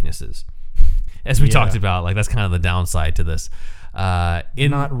Superman's weaknesses. As we talked about, that's kind of the downside to this.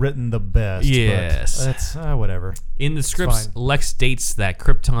 Not written the best. Yes. But that's whatever. In the scripts, fine. Lex states that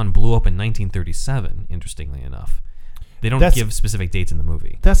Krypton blew up in 1937, interestingly enough. They don't give specific dates in the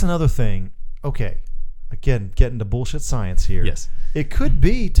movie. That's another thing. Okay. Again, getting to bullshit science here. Yes. It could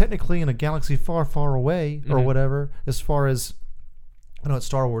be technically in a galaxy far, far away or whatever, as far as, I know it's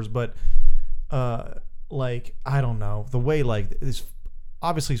Star Wars, but I don't know. The way this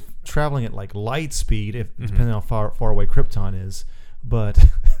obviously traveling at light speed, depending on how far away Krypton is. But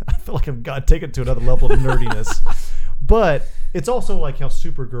I feel like I've got to take it to another level of nerdiness. But it's also like how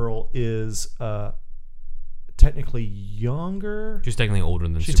Supergirl is technically younger. She's technically older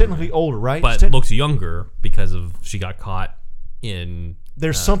than She's Superman, technically older, right? but looks younger because of she got caught in.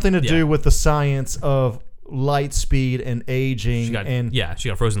 There's something to do with the science of light speed and aging, She got and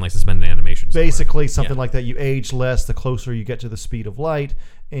frozen like suspended animation. somewhere. basically something Yeah. like that. You age less the closer you get to the speed of light,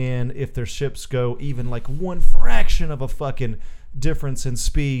 and if their ships go even one fraction of a fucking difference in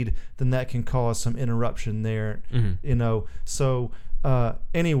speed, then that can cause some interruption there. So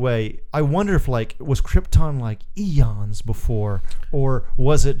anyway, I wonder if was Krypton eons before, or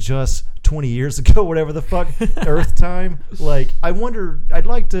was it just 20 years ago, whatever the fuck, Earth time? I wonder. I'd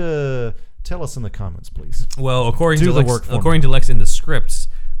like to tell us in the comments, please. Well, according Do to the Lex, work for me. according to Lex in the scripts,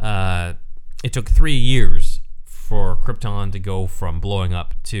 it took 3 years for Krypton to go from blowing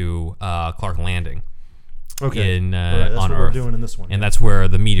up to Clark landing. Okay, In that's on what Earth, we're doing in this one. and that's where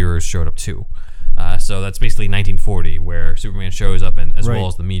the meteors showed up too. So that's basically 1940, where Superman shows up, and as Right. well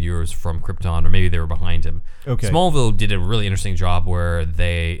as the meteors from Krypton, or maybe they were behind him. Okay. Smallville did a really interesting job where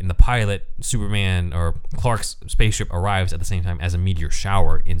in the pilot, Superman or Clark's spaceship arrives at the same time as a meteor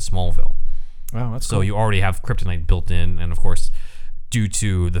shower in Smallville. Wow, that's So cool. you already have kryptonite built in, and of course, due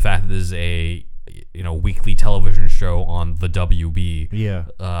to the fact that this is a weekly television show on the WB,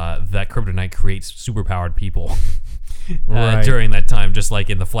 that kryptonite creates superpowered people Right. during that time. Just like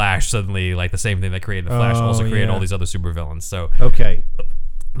in the Flash, suddenly the same thing that created the Flash Oh, also created yeah. all these other supervillains. So Okay.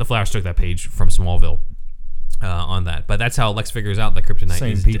 the Flash took that page from Smallville on that. But that's how Lex figures out that kryptonite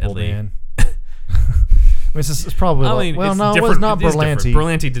Same is people, deadly. man. I mean, it's probably. it's no, it different. was not It is different. Berlanti.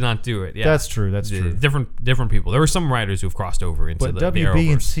 Berlanti did not do it. Yeah, That's true. That's true. Different people. There were some writers who have crossed over into But the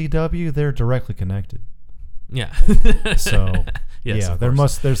WB and Arrowverse. CW, they're directly connected. Yeah. So Yes, yeah, of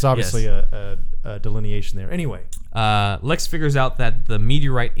course. there's obviously a delineation there. Anyway, Lex figures out that the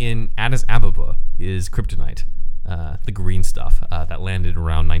meteorite in Addis Ababa is kryptonite, the green stuff that landed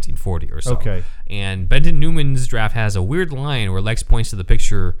around 1940 or so. Okay. And Benton Newman's draft has a weird line where Lex points to the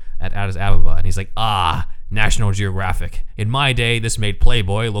picture at Addis Ababa, and he's like, National Geographic. In my day, this made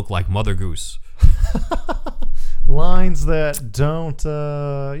Playboy look like Mother Goose. Lines that don't,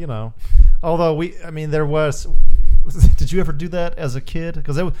 although there was, did you ever do that as a kid?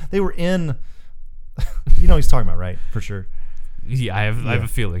 Because they were in, you know what he's talking about, right? For sure. Yeah, I have a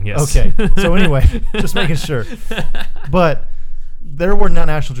feeling, yes. Okay. So anyway, just making sure. But there were not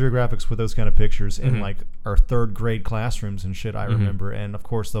National Geographics with those kind of pictures in like our third grade classrooms and shit, I remember. And of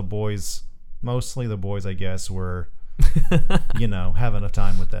course the boys, mostly the boys, I guess, were, having a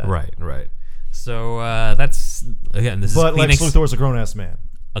time with that. Right. So that's, again, this but is Kleenex. Lex Luthor's a grown-ass man.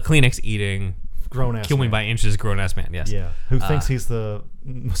 A Kleenex eating, Grown-ass kill me man. by inches, grown-ass man, yes. Yeah. Who thinks he's the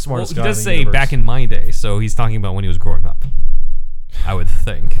smartest guy He does in the say universe. back in my day, so he's talking about when he was growing up, I would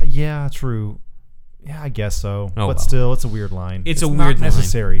think. Yeah, true. Yeah, I guess so. Oh, but well. still, it's a weird line. It's a not weird line.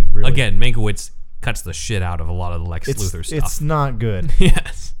 necessary, really. Again, Mankiewicz cuts the shit out of a lot of the Lex Luthor stuff. It's not good.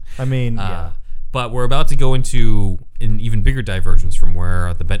 Yes. I mean, yeah. But we're about to go into an even bigger divergence from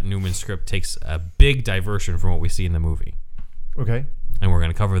where the Benton Newman script takes a big diversion from what we see in the movie. Okay. And we're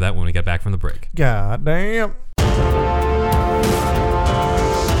going to cover that when we get back from the break. God damn.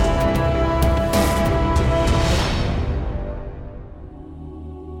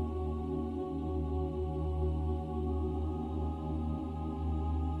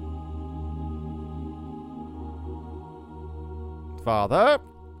 Father,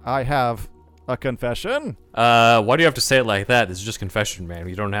 I have a confession. Why do you have to say it like that? This is just confession, man.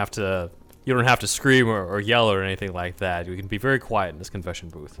 You don't have to scream or yell or anything like that. You can be very quiet in this confession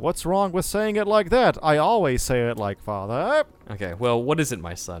booth. What's wrong with saying it like that? I always say it like Father. Okay, well, what is it,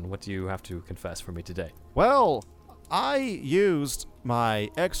 my son? What do you have to confess for me today? Well, I used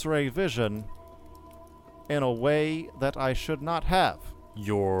my X-ray vision in a way that I should not have.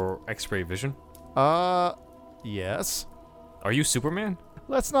 Your X-ray vision? Yes. Are you Superman?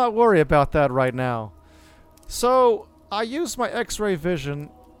 Let's not worry about that right now. So, I used my X-ray vision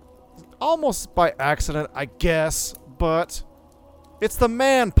almost by accident, I guess, but it's the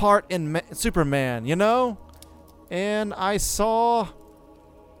man part in Superman, you know? And I saw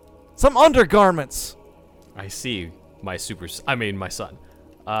some undergarments. I see, my son.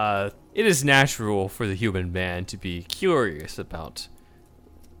 It is natural for the human man to be curious about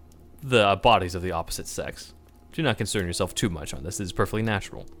the bodies of the opposite sex. Do not concern yourself too much on this. This is perfectly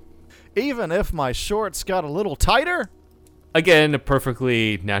natural. Even if my shorts got a little tighter? Again, a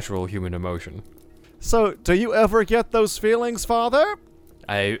perfectly natural human emotion. So, do you ever get those feelings, Father?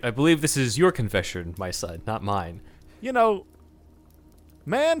 I believe this is your confession, my son, not mine. You know,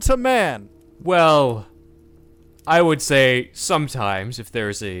 man to man. Well, I would say sometimes if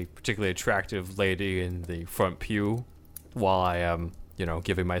there's a particularly attractive lady in the front pew while I am,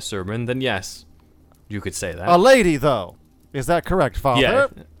 giving my sermon, then yes, you could say that. A lady, though. Is that correct, Father?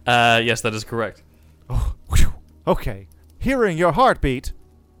 Yeah. Yes, that is correct. Oh, whew. Okay. Hearing your heartbeat,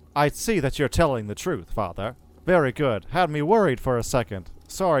 I see that you're telling the truth, Father. Very good. Had me worried for a second.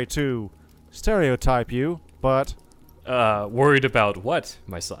 Sorry to stereotype you, but... Worried about what,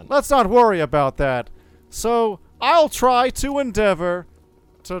 my son? Let's not worry about that. So, I'll try to endeavor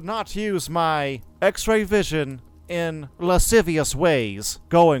to not use my X-ray vision in lascivious ways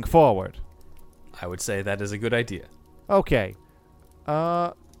going forward. I would say that is a good idea. Okay.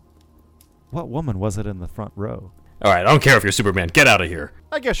 What woman was it in the front row? Alright, I don't care if you're Superman. Get out of here.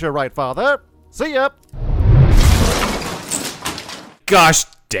 I guess you're right, Father. See ya! Gosh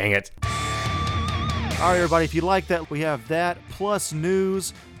dang it. Alright, everybody, if you like that, we have that, plus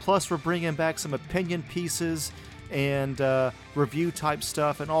news, plus we're bringing back some opinion pieces and review-type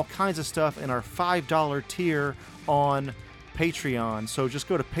stuff and all kinds of stuff in our $5 tier on Patreon. So just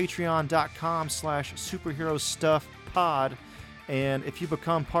go to patreon.com/superherostuffpod, and if you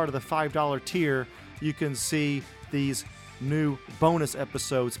become part of the $5 tier, you can see these new bonus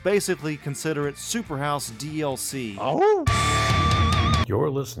episodes. Basically, consider it Superhouse DLC. You're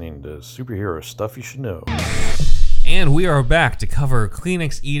listening to Superhero Stuff You Should Know. And we are back to cover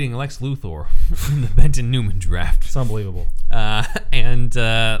Kleenex eating Lex Luthor from the Benton Newman draft. It's unbelievable. And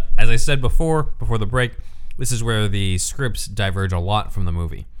as I said before the break, this is where the scripts diverge a lot from the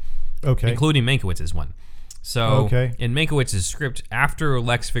movie, Okay. including Mankiewicz's one. So Okay. in Mankiewicz's script, after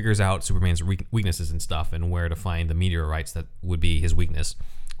Lex figures out Superman's weaknesses and stuff and where to find the meteorites that would be his weakness,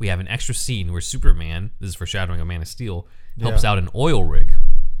 we have an extra scene where Superman, this is foreshadowing a Man of Steel, helps out an oil rig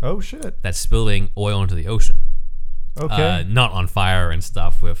Oh, shit. that's spilling oil into the ocean. Okay. Not on fire and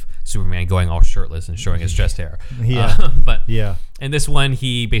stuff, with Superman going all shirtless and showing his chest hair. Yeah. But Yeah. in this one,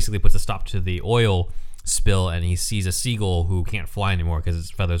 he basically puts a stop to the oil spill, and he sees a seagull who can't fly anymore because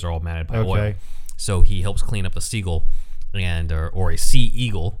his feathers are all matted by oil. Okay. So he helps clean up the seagull, or a sea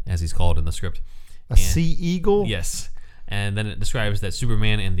eagle, as he's called in the script. A sea eagle? Yes. And then it describes that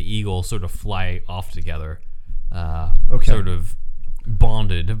Superman and the eagle sort of fly off together, sort of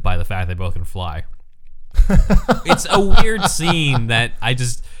bonded by the fact they both can fly. It's a weird scene that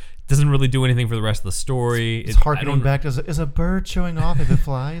doesn't really do anything for the rest of the story. It's harkening back to, is a bird showing off if it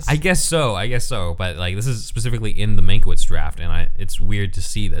flies? I guess so. But like this is specifically in the Mankiewicz draft, and it's weird to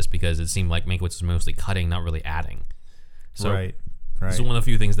see this because it seemed like Mankiewicz was mostly cutting, not really adding. So right. This is one of the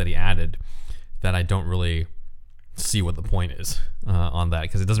few things that he added that I don't really see what the point is on that,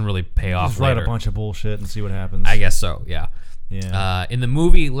 because it doesn't really pay off. Just write later. a bunch of bullshit and see what happens. I guess so. Yeah. Yeah. In the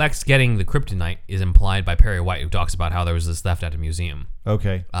movie, Lex getting the kryptonite is implied by Perry White, who talks about how there was this theft at a museum.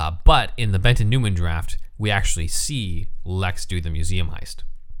 Okay. But in the Benton Newman draft, we actually see Lex do the museum heist.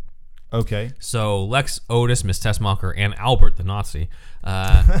 Okay. So Lex, Otis, Miss Tessmacher, and Albert, the Nazi,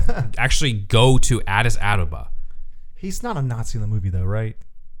 actually go to Addis Ababa. He's not a Nazi in the movie, though, right?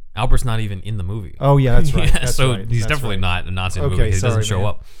 Albert's not even in the movie. Oh, yeah, that's right. That's so right. he's That's definitely right. not a Nazi in the movie because he doesn't show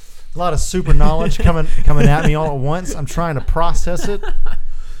up. A lot of super knowledge coming at me all at once. I'm trying to process it.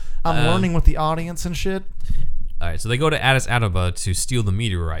 I'm learning with the audience and shit. All right, so they go to Addis Ababa to steal the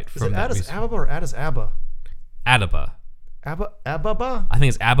meteorite Is from it that Addis museum. Ababa or Addis Abba? Ababa. Ababa? I think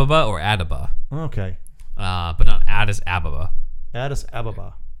it's Ababa or Adaba, Okay. but not Addis Ababa. Addis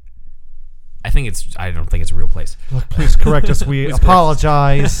Ababa. I don't think it's a real place. Look, please correct us. We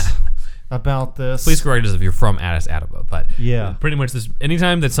apologize about this. Please correct us if you're from Addis Ababa. But Yeah. pretty much this.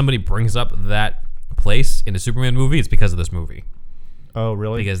 Anytime that somebody brings up that place in a Superman movie, it's because of this movie. Oh,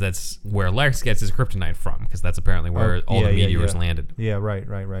 really? Because that's where Lex gets his kryptonite from. Because that's apparently where all the meteors landed. Yeah,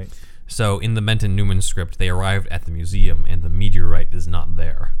 right. So in the Benton Newman script, they arrived at the museum and the meteorite is not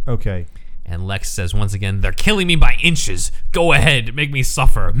there. Okay. And Lex says once again, "They're killing me by inches. Go ahead, make me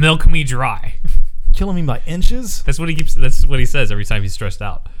suffer. Milk me dry." Killing me by inches? That's what he says every time he's stressed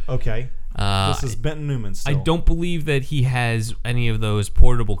out. Okay. This is Benton Newman still. I don't believe that he has any of those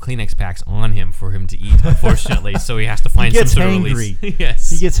portable Kleenex packs on him for him to eat, unfortunately. So he has to find some sort of release. Yes.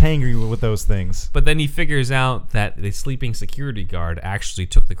 He gets hangry with those things. But then he figures out that the sleeping security guard actually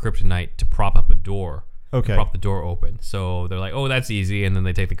took the kryptonite to prop up a door. Okay. Prop the door open. So they're like, "Oh, that's easy," and then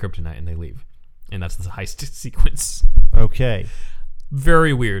they take the kryptonite and they leave. And that's the heist sequence. Okay.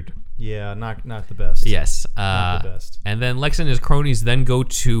 Very weird. Yeah, not the best. Yes. Not the best. And then Lex and his cronies then go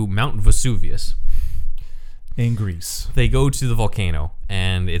to Mount Vesuvius. In Greece. They go to the volcano,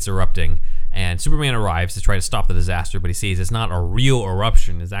 and it's erupting. And Superman arrives to try to stop the disaster, but he sees it's not a real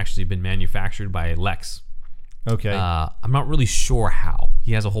eruption. It's actually been manufactured by Lex. Okay. I'm not really sure how.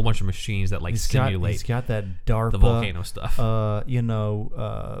 He has a whole bunch of machines that simulate he's got that DARPA, the volcano stuff.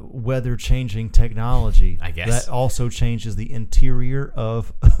 Weather changing technology. I guess. That also changes the interior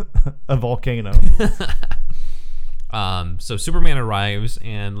of a volcano. So Superman arrives,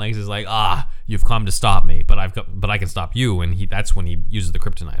 and Lex is like, "You've come to stop me, but I can stop you." And that's when he uses the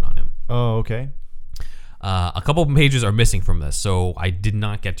kryptonite on him. Oh, okay. A couple of pages are missing from this, so I did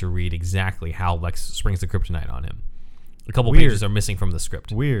not get to read exactly how Lex springs the kryptonite on him. A couple pages are missing from the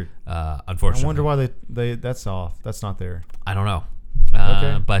script. Weird. Unfortunately. I wonder why they that's off. That's not there. I don't know.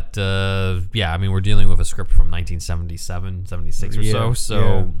 Okay. But yeah, I mean, we're dealing with a script from 1977, 76 or so,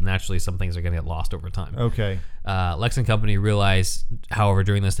 so naturally some things are going to get lost over time. Okay. Lex and company realize, however,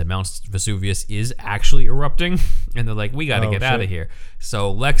 during this, that Mount Vesuvius is actually erupting, and they're like, "We got to get out of here."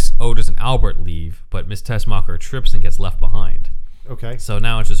 So Lex, Otis, and Albert leave, but Miss Tessmacher trips and gets left behind. Okay. So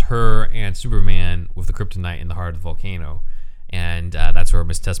now it's just her and Superman with the kryptonite in the heart of the volcano, and that's where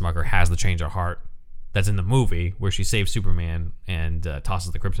Miss Tessmacher has the change of heart. That's in the movie where she saves Superman and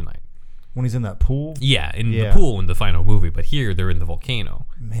tosses the kryptonite. When he's in that pool? Yeah, in the pool in the final movie, but here they're in the volcano.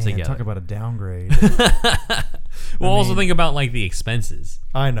 Man, together. Talk about a downgrade. Also think about the expenses.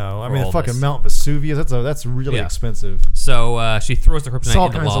 I know. I mean, all fucking this. Mount Vesuvius. That's really expensive. So she throws the kryptonite Saul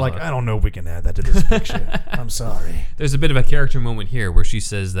in the kinds lava. of like, I don't know if we can add that to this picture. I'm sorry. There's a bit of a character moment here where she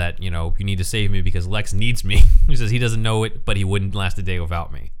says that, you need to save me because Lex needs me. She says he doesn't know it, but he wouldn't last a day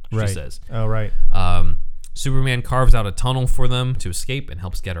without me. She says. Oh, right. Superman carves out a tunnel for them to escape and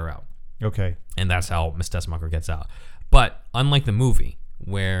helps get her out. Okay. And that's how Miss Tessmacher gets out. But unlike the movie,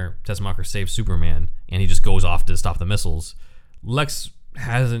 where Tessmacher saves Superman and he just goes off to stop the missiles, Lex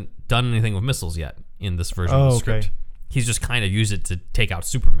hasn't done anything with missiles yet in this version of the script. He's just kind of used it to take out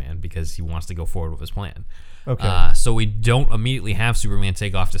Superman because he wants to go forward with his plan. Okay. So we don't immediately have Superman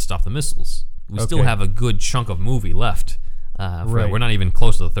take off to stop the missiles. We still have a good chunk of movie left. We're not even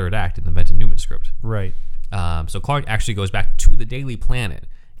close to the third act in the Benton Newman script. Right. So Clark actually goes back to the Daily Planet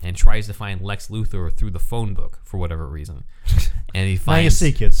and tries to find Lex Luthor through the phone book for whatever reason. and he Now you finds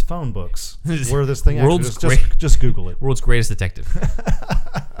see, kids, phone books. Where this thing World's actually is. Just Google it. world's greatest detective.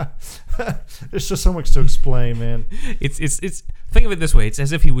 There's just so much to explain, man. It's think of it this way. It's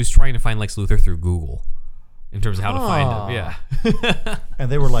as if he was trying to find Lex Luthor through Google in terms of how to find him. Yeah.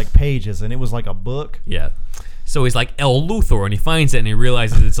 And they were like pages, and it was like a book. Yeah. So he's like El Luthor, and he finds it, and he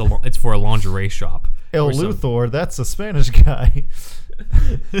realizes it's for a lingerie shop. El or some- Luthor, that's a Spanish guy.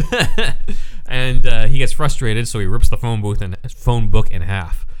 And he gets frustrated, so he rips the phone book in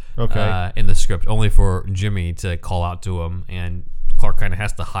half. Okay. In the script, only for Jimmy to call out to him, and Clark kind of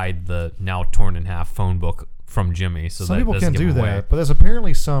has to hide the now torn in half phone book from Jimmy, so Some that people doesn't can give do him that, away. but there's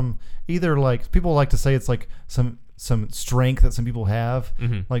apparently some either like people like to say it's like some strength that some people have,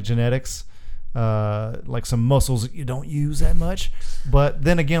 like genetics, like some muscles that you don't use that much. But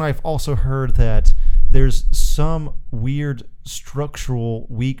then again, I've also heard that there's some weird structural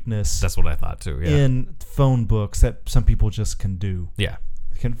weakness That's what I thought too. Yeah. in phone books that some people just can do. Yeah.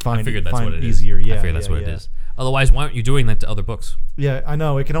 Can find I figured that's find what it is. easier. Yeah, I figured that's what it is. Otherwise, why aren't you doing that to other books? Yeah, I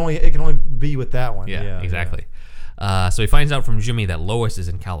know. It can only be with that one. Yeah, exactly. So he finds out from Jimmy that Lois is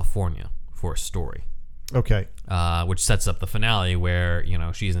in California for a story, Okay. which sets up the finale where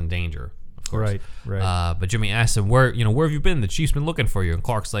she's in danger. Of course. Right. But Jimmy asks him, where have you been? The chief's been looking for you. And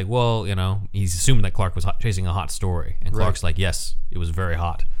Clark's like, well, he's assuming that Clark was chasing a hot story. And Clark's like, yes, it was very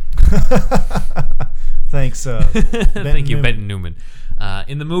hot. Thanks. Thank you, Benton Newman.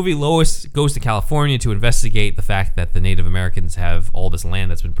 In the movie, Lois goes to California to investigate the fact that the Native Americans have all this land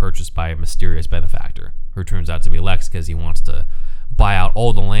that's been purchased by a mysterious benefactor, who turns out to be Lex because he wants to buy out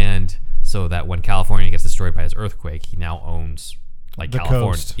all the land so that when California gets destroyed by his earthquake, he now owns The California.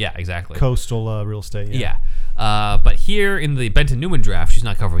 coast. Yeah, exactly. Coastal real estate. Yeah. But here in the Benton Newman draft, she's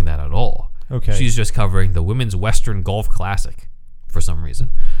not covering that at all. Okay. She's just covering the Women's Western Golf Classic for some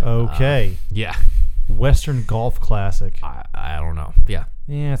reason. Okay. Yeah. Western Golf Classic. I don't know. Yeah.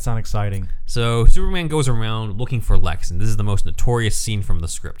 Yeah, it's not exciting. So Superman goes around looking for Lex, and this is the most notorious scene from the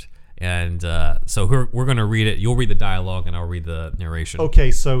script. And so we're going to read it. You'll read the dialogue, and I'll read the narration.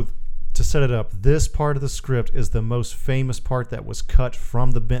 Okay, so to set it up, this part of the script is the most famous part that was cut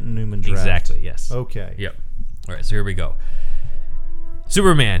from the Benton Newman draft. Exactly, yes. Okay. Yep. All right, so here we go.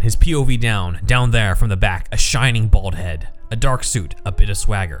 Superman, his POV down there from the back, a shining bald head, a dark suit, a bit of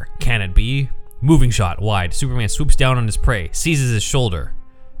swagger. Can it be? Moving shot, wide. Superman swoops down on his prey, seizes his shoulder.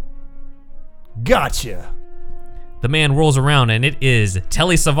 Gotcha. The man rolls around, and it is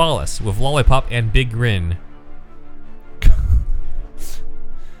Telly Savalas with lollipop and big grin.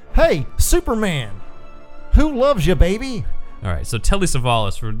 Hey, Superman. Who loves you, baby? All right, so Telly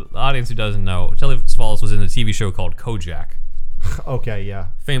Savalas, for the audience who doesn't know, Telly Savalas was in a TV show called Kojak. Okay, yeah.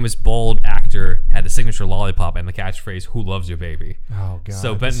 Famous bald actor, had the signature lollipop and the catchphrase, "Who loves you, baby?" Oh, God.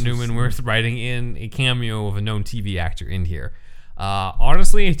 So Benton Newman, we're writing in a cameo of a known TV actor in here.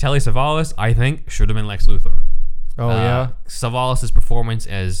 Honestly, Telly Savalas, I think, should have been Lex Luthor. Oh, yeah? Savalas' performance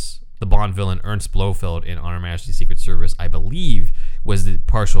as the Bond villain Ernst Blofeld in On Her Majesty's Secret Service, I believe, was the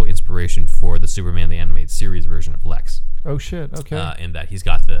partial inspiration for the Superman the Animated Series version of Lex. Oh, shit. Okay. In that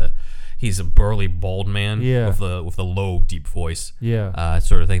he's a burly bald man with the low, deep voice. Yeah.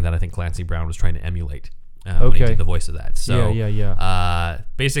 Sort of thing that I think Clancy Brown was trying to emulate when he did the voice of that. So Yeah.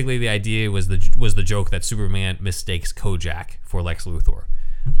 basically, the idea was the joke that Superman mistakes Kojak for Lex Luthor.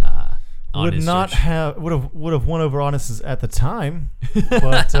 Would have won over audiences at the time,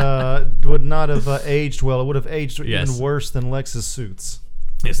 but would not have aged well. It would have aged even worse than Lex's suits.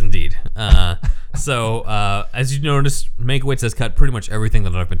 Yes, indeed. So as you noticed, Mankiewicz has cut pretty much everything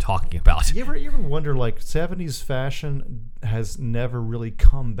that I've been talking about. You ever wonder, like, 70s fashion has never really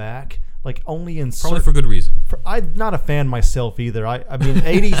come back? Like, only in Probably for good reason. I'm not a fan myself either. I mean, the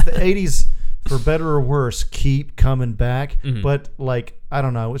 80s, for better or worse, keep coming back. Mm-hmm. But, like, I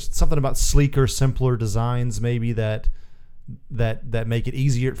don't know. It's something about sleeker, simpler designs maybe that make it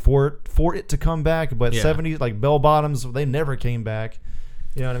easier for it to come back. But 70s, like, bell bottoms, they never came back.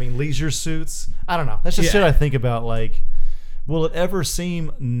 You know what I mean? Leisure suits. I don't know. That's just shit I think about. Like, will it ever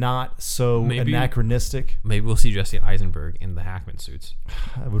seem not so anachronistic? Maybe we'll see Jesse Eisenberg in the Hackman suits.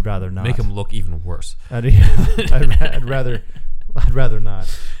 I would rather not. Make him look even worse. I'd rather not.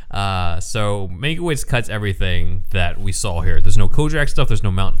 So Mankiewicz cuts everything that we saw here. There's no Kojak stuff. There's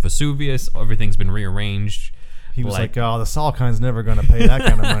no Mount Vesuvius. Everything's been rearranged. He was like, oh, the Salkinds never going to pay that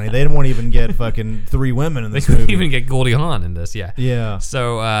kind of money. They won't even get fucking 3 women in this movie. They couldn't even get Goldie Hawn in this, yeah. Yeah.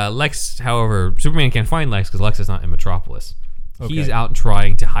 So Lex, however, Superman can't find Lex because Lex is not in Metropolis. Okay. He's out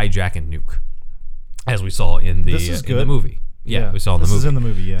trying to hijack a nuke, as we saw in the movie. Yeah, we saw in the movie. This is in the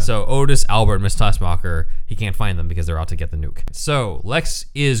movie, yeah. So Otis, Albert, Miss Taskmaster, he can't find them because they're out to get the nuke. So Lex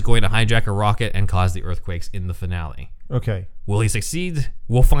is going to hijack a rocket and cause the earthquakes in the finale. Okay. Will he succeed?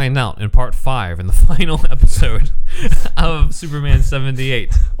 We'll find out in part 5 in the final episode of Superman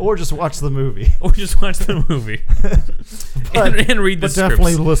 78. Or just watch the movie. Or just watch the movie and read the But scripts.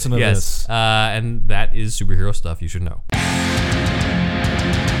 definitely listen to Yes. this. And that is superhero stuff you should know.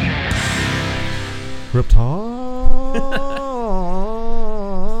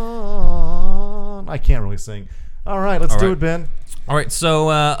 Krypton. I can't really sing. All right, let's All do right. it, Ben. All right, so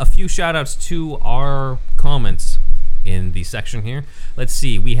a few shout-outs to our comments in the section here. Let's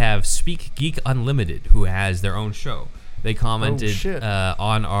see. We have Speak Geek Unlimited, who has their own show. They commented shit.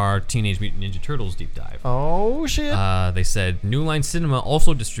 on our Teenage Mutant Ninja Turtles deep dive. Oh, shit. They said New Line Cinema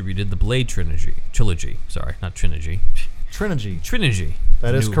also distributed the Blade trilogy. Sorry, not trilogy. Trilogy.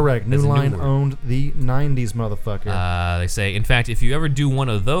 That It's is new. correct. New That's a new Line word. owned the 90s, motherfucker. They say, in fact, if you ever do one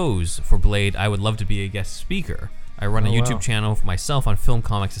of those for Blade, I would love to be a guest speaker. I run a Oh, YouTube wow. channel for myself on film,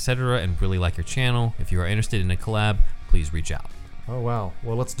 comics, etc., and really like your channel. If you are interested in a collab, please reach out. Oh, wow.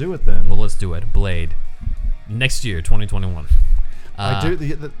 Well, let's do it then. Well, let's do it. Blade. Next year, 2021. I do.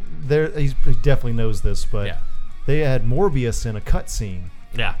 He definitely knows this, but Yeah. they had Morbius in a cutscene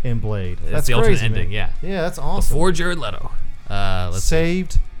Yeah. in Blade. It's That's the crazy, ultimate ending, man. yeah. Yeah, that's awesome. Before Jared Leto. Let's see.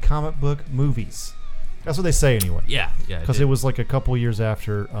 Saved comic book movies. That's what they say anyway. Yeah. Because did. it was like a couple years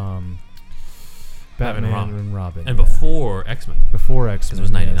after Batman Robin. and Robin. And yeah. before X-Men. Before X-Men. it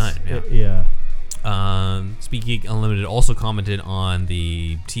was 99, yes. yeah. Yeah. Speak Geek Unlimited also commented on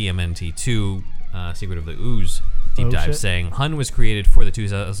the TMNT2 Secret of the Ooze deep Oh, dive, shit. saying Hun was created for the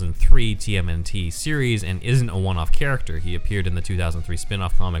 2003 TMNT series and isn't a one-off character. He appeared in the 2003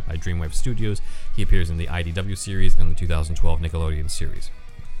 spin-off comic by Dreamwave Studios. He appears in the IDW series and the 2012 Nickelodeon series.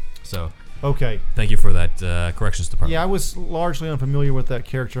 So, Okay. thank you for that corrections department. Yeah, I was largely unfamiliar with that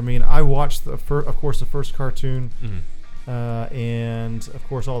character. I mean, I watched of course, the first cartoon, and of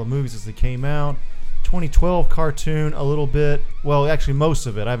course all the movies as they came out. 2012 cartoon, a little bit. Well, actually, most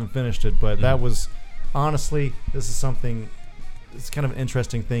of it. I haven't finished it, but that was honestly. This is something. It's kind of an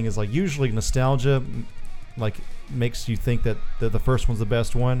interesting thing. Is like usually nostalgia, like makes you think that the first one's the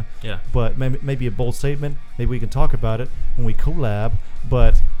best one. Yeah. But maybe a bold statement. Maybe we can talk about it when we collab.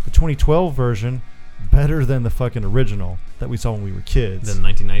 But the 2012 version, better than the fucking original that we saw when we were kids. The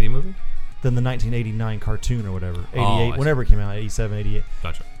 1990 movie? Than the 1989 cartoon or whatever. 88, I see. whenever it came out, 87, 88.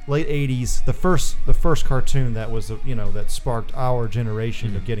 Gotcha. Late 80s, the first cartoon that was, that sparked our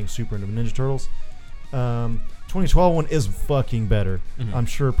generation of getting super into Ninja Turtles. 2012 one is fucking better. I'm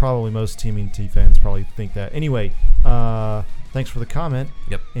sure probably most TMNT fans probably think that. Anyway, thanks for the comment.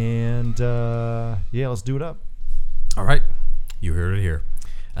 Yep. And yeah, let's do it up. All right. You heard it here.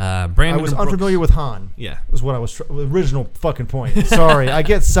 Brandon I was Brooks. unfamiliar with Han. Yeah. Was what I was original fucking point. Sorry, I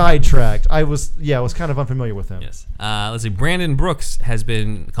get sidetracked. I was kind of unfamiliar with him. Yes. Let's see. Brandon Brooks has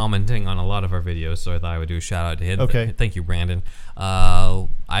been commenting on a lot of our videos, so I thought I would do a shout out to him. Okay. Thank you, Brandon.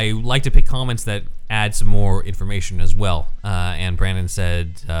 I like to pick comments that add some more information as well. And Brandon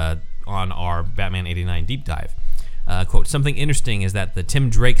said on our Batman 89 deep dive, quote, something interesting is that the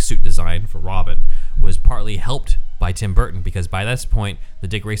Tim Drake suit design for Robin was partly helped by Tim Burton because by this point, the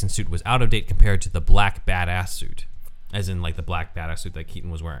Dick Grayson suit was out of date compared to the black badass suit. As in, like, the black badass suit that Keaton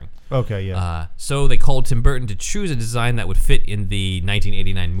was wearing. Okay, yeah. So they called Tim Burton to choose a design that would fit in the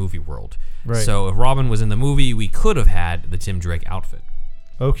 1989 movie world. Right. So if Robin was in the movie, we could have had the Tim Drake outfit.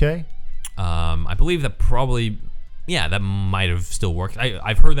 Okay. I believe that probably, that might have still worked.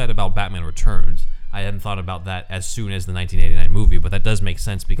 I've heard that about Batman Returns. I hadn't thought about that as soon as the 1989 movie, but that does make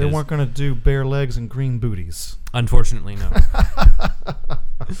sense because... They weren't going to do bare legs and green booties. Unfortunately, no.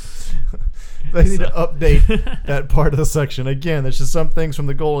 They need to update that part of the section. Again, there's just some things from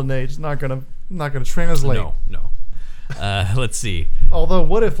the Golden Age not gonna translate. No. Let's see. Although,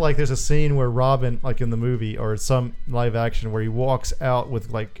 what if like there's a scene where Robin, like in the movie or some live action, where he walks out with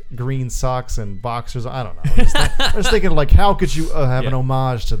like green socks and boxers? I don't know. I was thinking like, how could you have an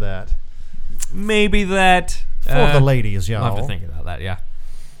homage to that Maybe that... for the ladies, y'all, I'll have to think about that, yeah.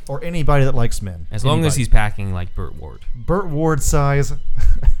 or anybody that likes men? As long as he's packing like Burt Ward. Burt Ward size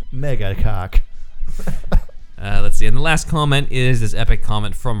mega cock. Let's see. And the last comment is this epic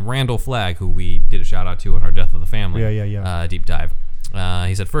comment from Randall Flagg, who we did a shout out to on our Death of the Family Yeah. deep dive.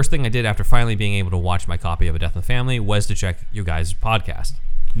 He said, first thing I did after finally being able to watch my copy of A Death of the Family was to check you guys' podcast.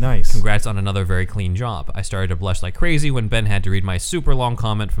 Nice. Congrats on another very clean job. I started to blush like crazy when Ben had to read my super long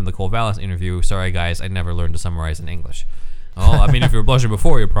comment from the Cole Vallis interview. Sorry, guys, I never learned to summarize in English. Well, I mean, if you were blushing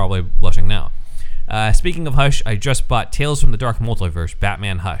before, you're probably blushing now. Speaking of Hush, I just bought Tales from the Dark Multiverse,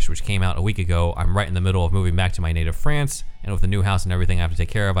 Batman Hush, which came out a week ago. I'm right in the middle of moving back to my native France, and with the new house and everything I have to take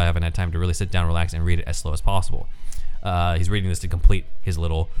care of, I haven't had time to really sit down, relax, and read it as slow as possible. He's reading this to complete his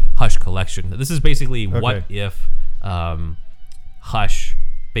little Hush collection. This is basically what if Hush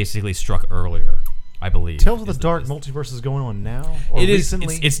basically struck earlier, I believe. Tales of the is Dark is multiverse is going on now? Or It is.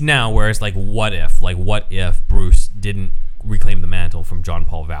 recently? It's now where it's like, what if? Like, what if Bruce didn't reclaim the mantle from John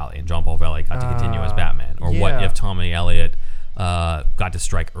Paul Valley, and John Paul Valley got to continue as Batman? Or what yeah. if Tommy Elliott got to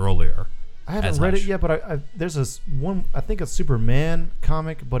strike earlier? I haven't as read Hush? it yet, but there's this one, I think a Superman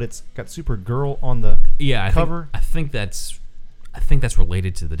comic, but it's got Supergirl on the Yeah, cover. I think that's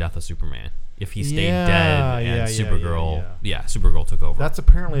related to the death of Superman. If he stayed dead and Supergirl, Supergirl took over. That's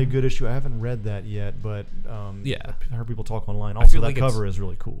apparently a good issue. I haven't read that yet, but Yeah. I heard people talk online. Also, feel that like it's- cover is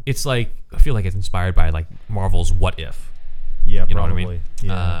really cool. It's like, I feel like it's inspired by like Marvel's What If. Yeah, You know probably. what I mean?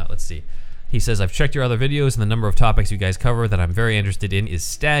 Yeah. Let's see. He says, I've checked your other videos, and the number of topics you guys cover that I'm very interested in is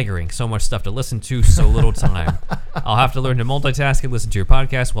staggering. So much stuff to listen to, so little time. I'll have to learn to multitask and listen to your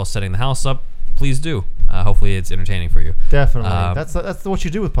podcast while setting the house up. Please do. Hopefully it's entertaining for you. Definitely. That's what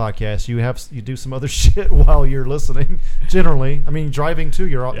you do with podcasts. You do some other shit while you're listening. Generally, I mean, driving too.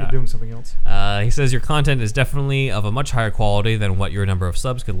 You're doing something else. He says your content is definitely of a much higher quality than what your number of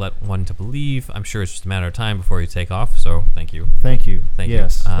subs could let one to believe. I'm sure it's just a matter of time before you take off. So thank you. Thank you. Thank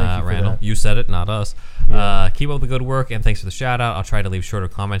yes, you. thank you for Randall, that. you said it, not us. Yeah. Keep up the good work, and thanks for the shout out. I'll try to leave shorter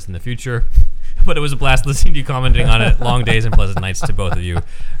comments in the future. But it was a blast listening to you commenting on it. Long days and pleasant nights to both of you,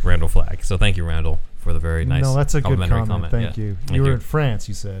 Randall Flagg. So thank you, Randall, for the very nice No, that's a good complimentary comment. Thank Yeah. you. Thank You were in France,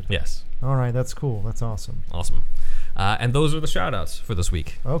 you said. Yes. All right, that's cool. That's awesome. Awesome. And those are the shout outs for this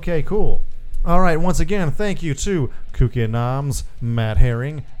week. Okay, cool. All right, once again, thank you to Kooky Noms, Matt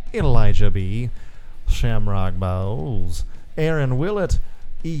Herring, Elijah B., Shamrock Bowles, Aaron Willett,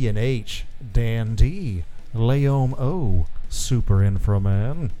 Ian H., Dan D., Leom O., Super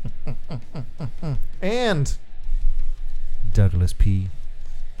Inframan, and Douglas P.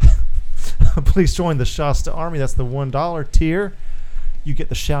 Please join the Shasta Army. That's the $1 tier. You get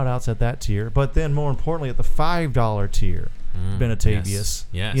the shout-outs at that tier. But then, more importantly, at the $5 tier, Benatavius.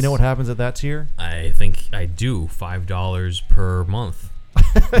 Yes. You know what happens at that tier? I think I do $5 per month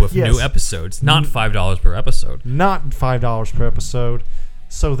with Yes. new episodes. Not $5 per episode. Not $5 per episode.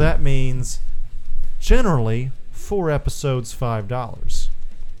 So that means, generally, 4 episodes, $5.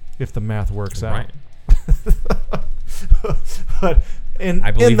 If the math works out. Right. But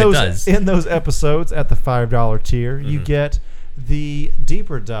I believe it does. In those episodes at the $5 tier, you get the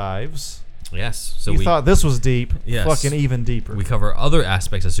deeper dives. Yes. So You we thought this was deep. Yes. Fucking even deeper. we cover other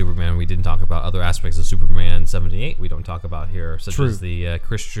aspects of Superman. We didn't talk about other aspects of Superman 78. We don't talk about here, such True. as the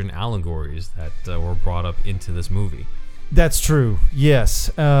Christian allegories that were brought up into this movie. That's true. Yes.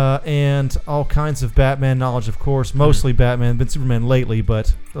 And all kinds of Batman knowledge, of course. Mostly Batman. Been Superman lately,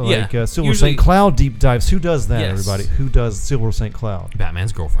 but like Silver usually- St. Cloud deep dives. Who does that, Yes. everybody? Who does Silver St. Cloud?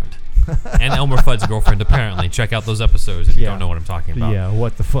 Batman's girlfriend. And Elmer Fudd's girlfriend, apparently. Check out those episodes if you don't know what I'm talking about. Yeah,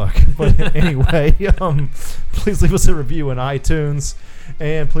 what the fuck? But anyway, please leave us a review on iTunes,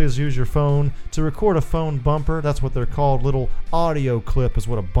 and please use your phone to record a phone bumper. That's what they're called. Little audio clip is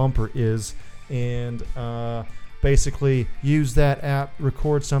what a bumper is, and basically use that app,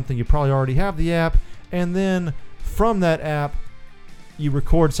 record something. You probably already have the app, and then from that app, you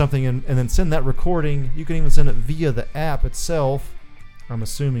record something and then send that recording. You can even send it via the app itself. I'm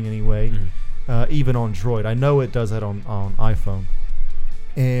assuming anyway, even on Droid. I know it does that on iPhone.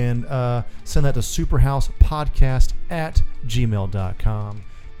 And send that to superhousepodcast@gmail.com.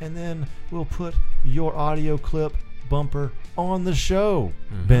 And then we'll put your audio clip bumper on the show.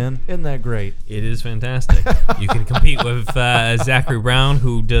 Ben, isn't that great? It is fantastic. You can compete with Zachary Brown,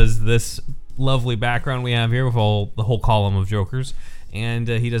 who does this lovely background we have here with the whole column of Jokers. And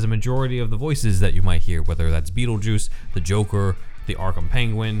he does a majority of the voices that you might hear, whether that's Beetlejuice, the Joker, the Arkham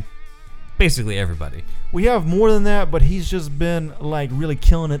Penguin, basically everybody. We have more than that, but he's just been like really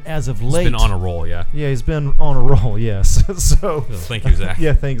killing it as of late. He's been on a roll, yeah. Yeah, he's been on a roll. Yes. So Thank you, Zach.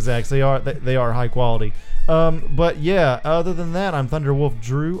 yeah, thanks, Zach. They are high quality. But yeah, other than that, I'm Thunderwolf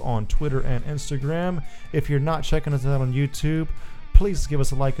Drew on Twitter and Instagram. If you're not checking us out on YouTube, please give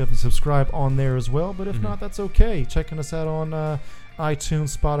us a like up and subscribe on there as well. But if not, that's okay. Checking us out on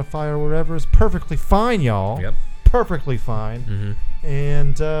iTunes, Spotify, or wherever is perfectly fine, y'all. Yep. Perfectly fine.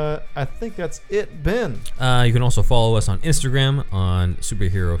 And I think that's it, Ben. You can also follow us on Instagram on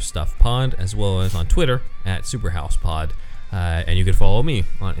Superhero Stuff Pod, as well as on Twitter at Superhousepod. And you can follow me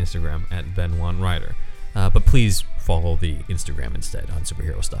on Instagram at Ben1Rider. But please follow the Instagram instead on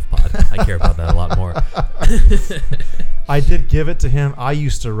Superhero Stuff Pod. I care about that a lot more. I did give it to him. I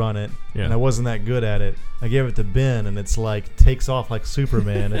used to run it, Yeah. and I wasn't that good at it. I gave it to Ben, and it's like takes off like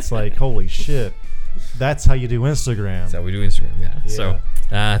Superman. It's like, holy shit. That's how you do Instagram. That's how we do Instagram, yeah. Yeah. So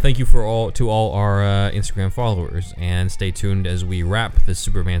thank you to all our Instagram followers, and stay tuned as we wrap the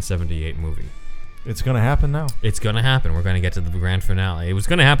Superman 78 movie. It's gonna happen now. It's gonna happen. We're gonna get to the grand finale. It was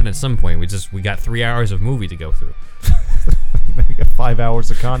gonna happen at some point. We got 3 hours of movie to go through. We got 5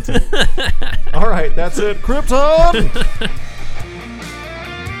 hours of content. All right, that's it. Krypton!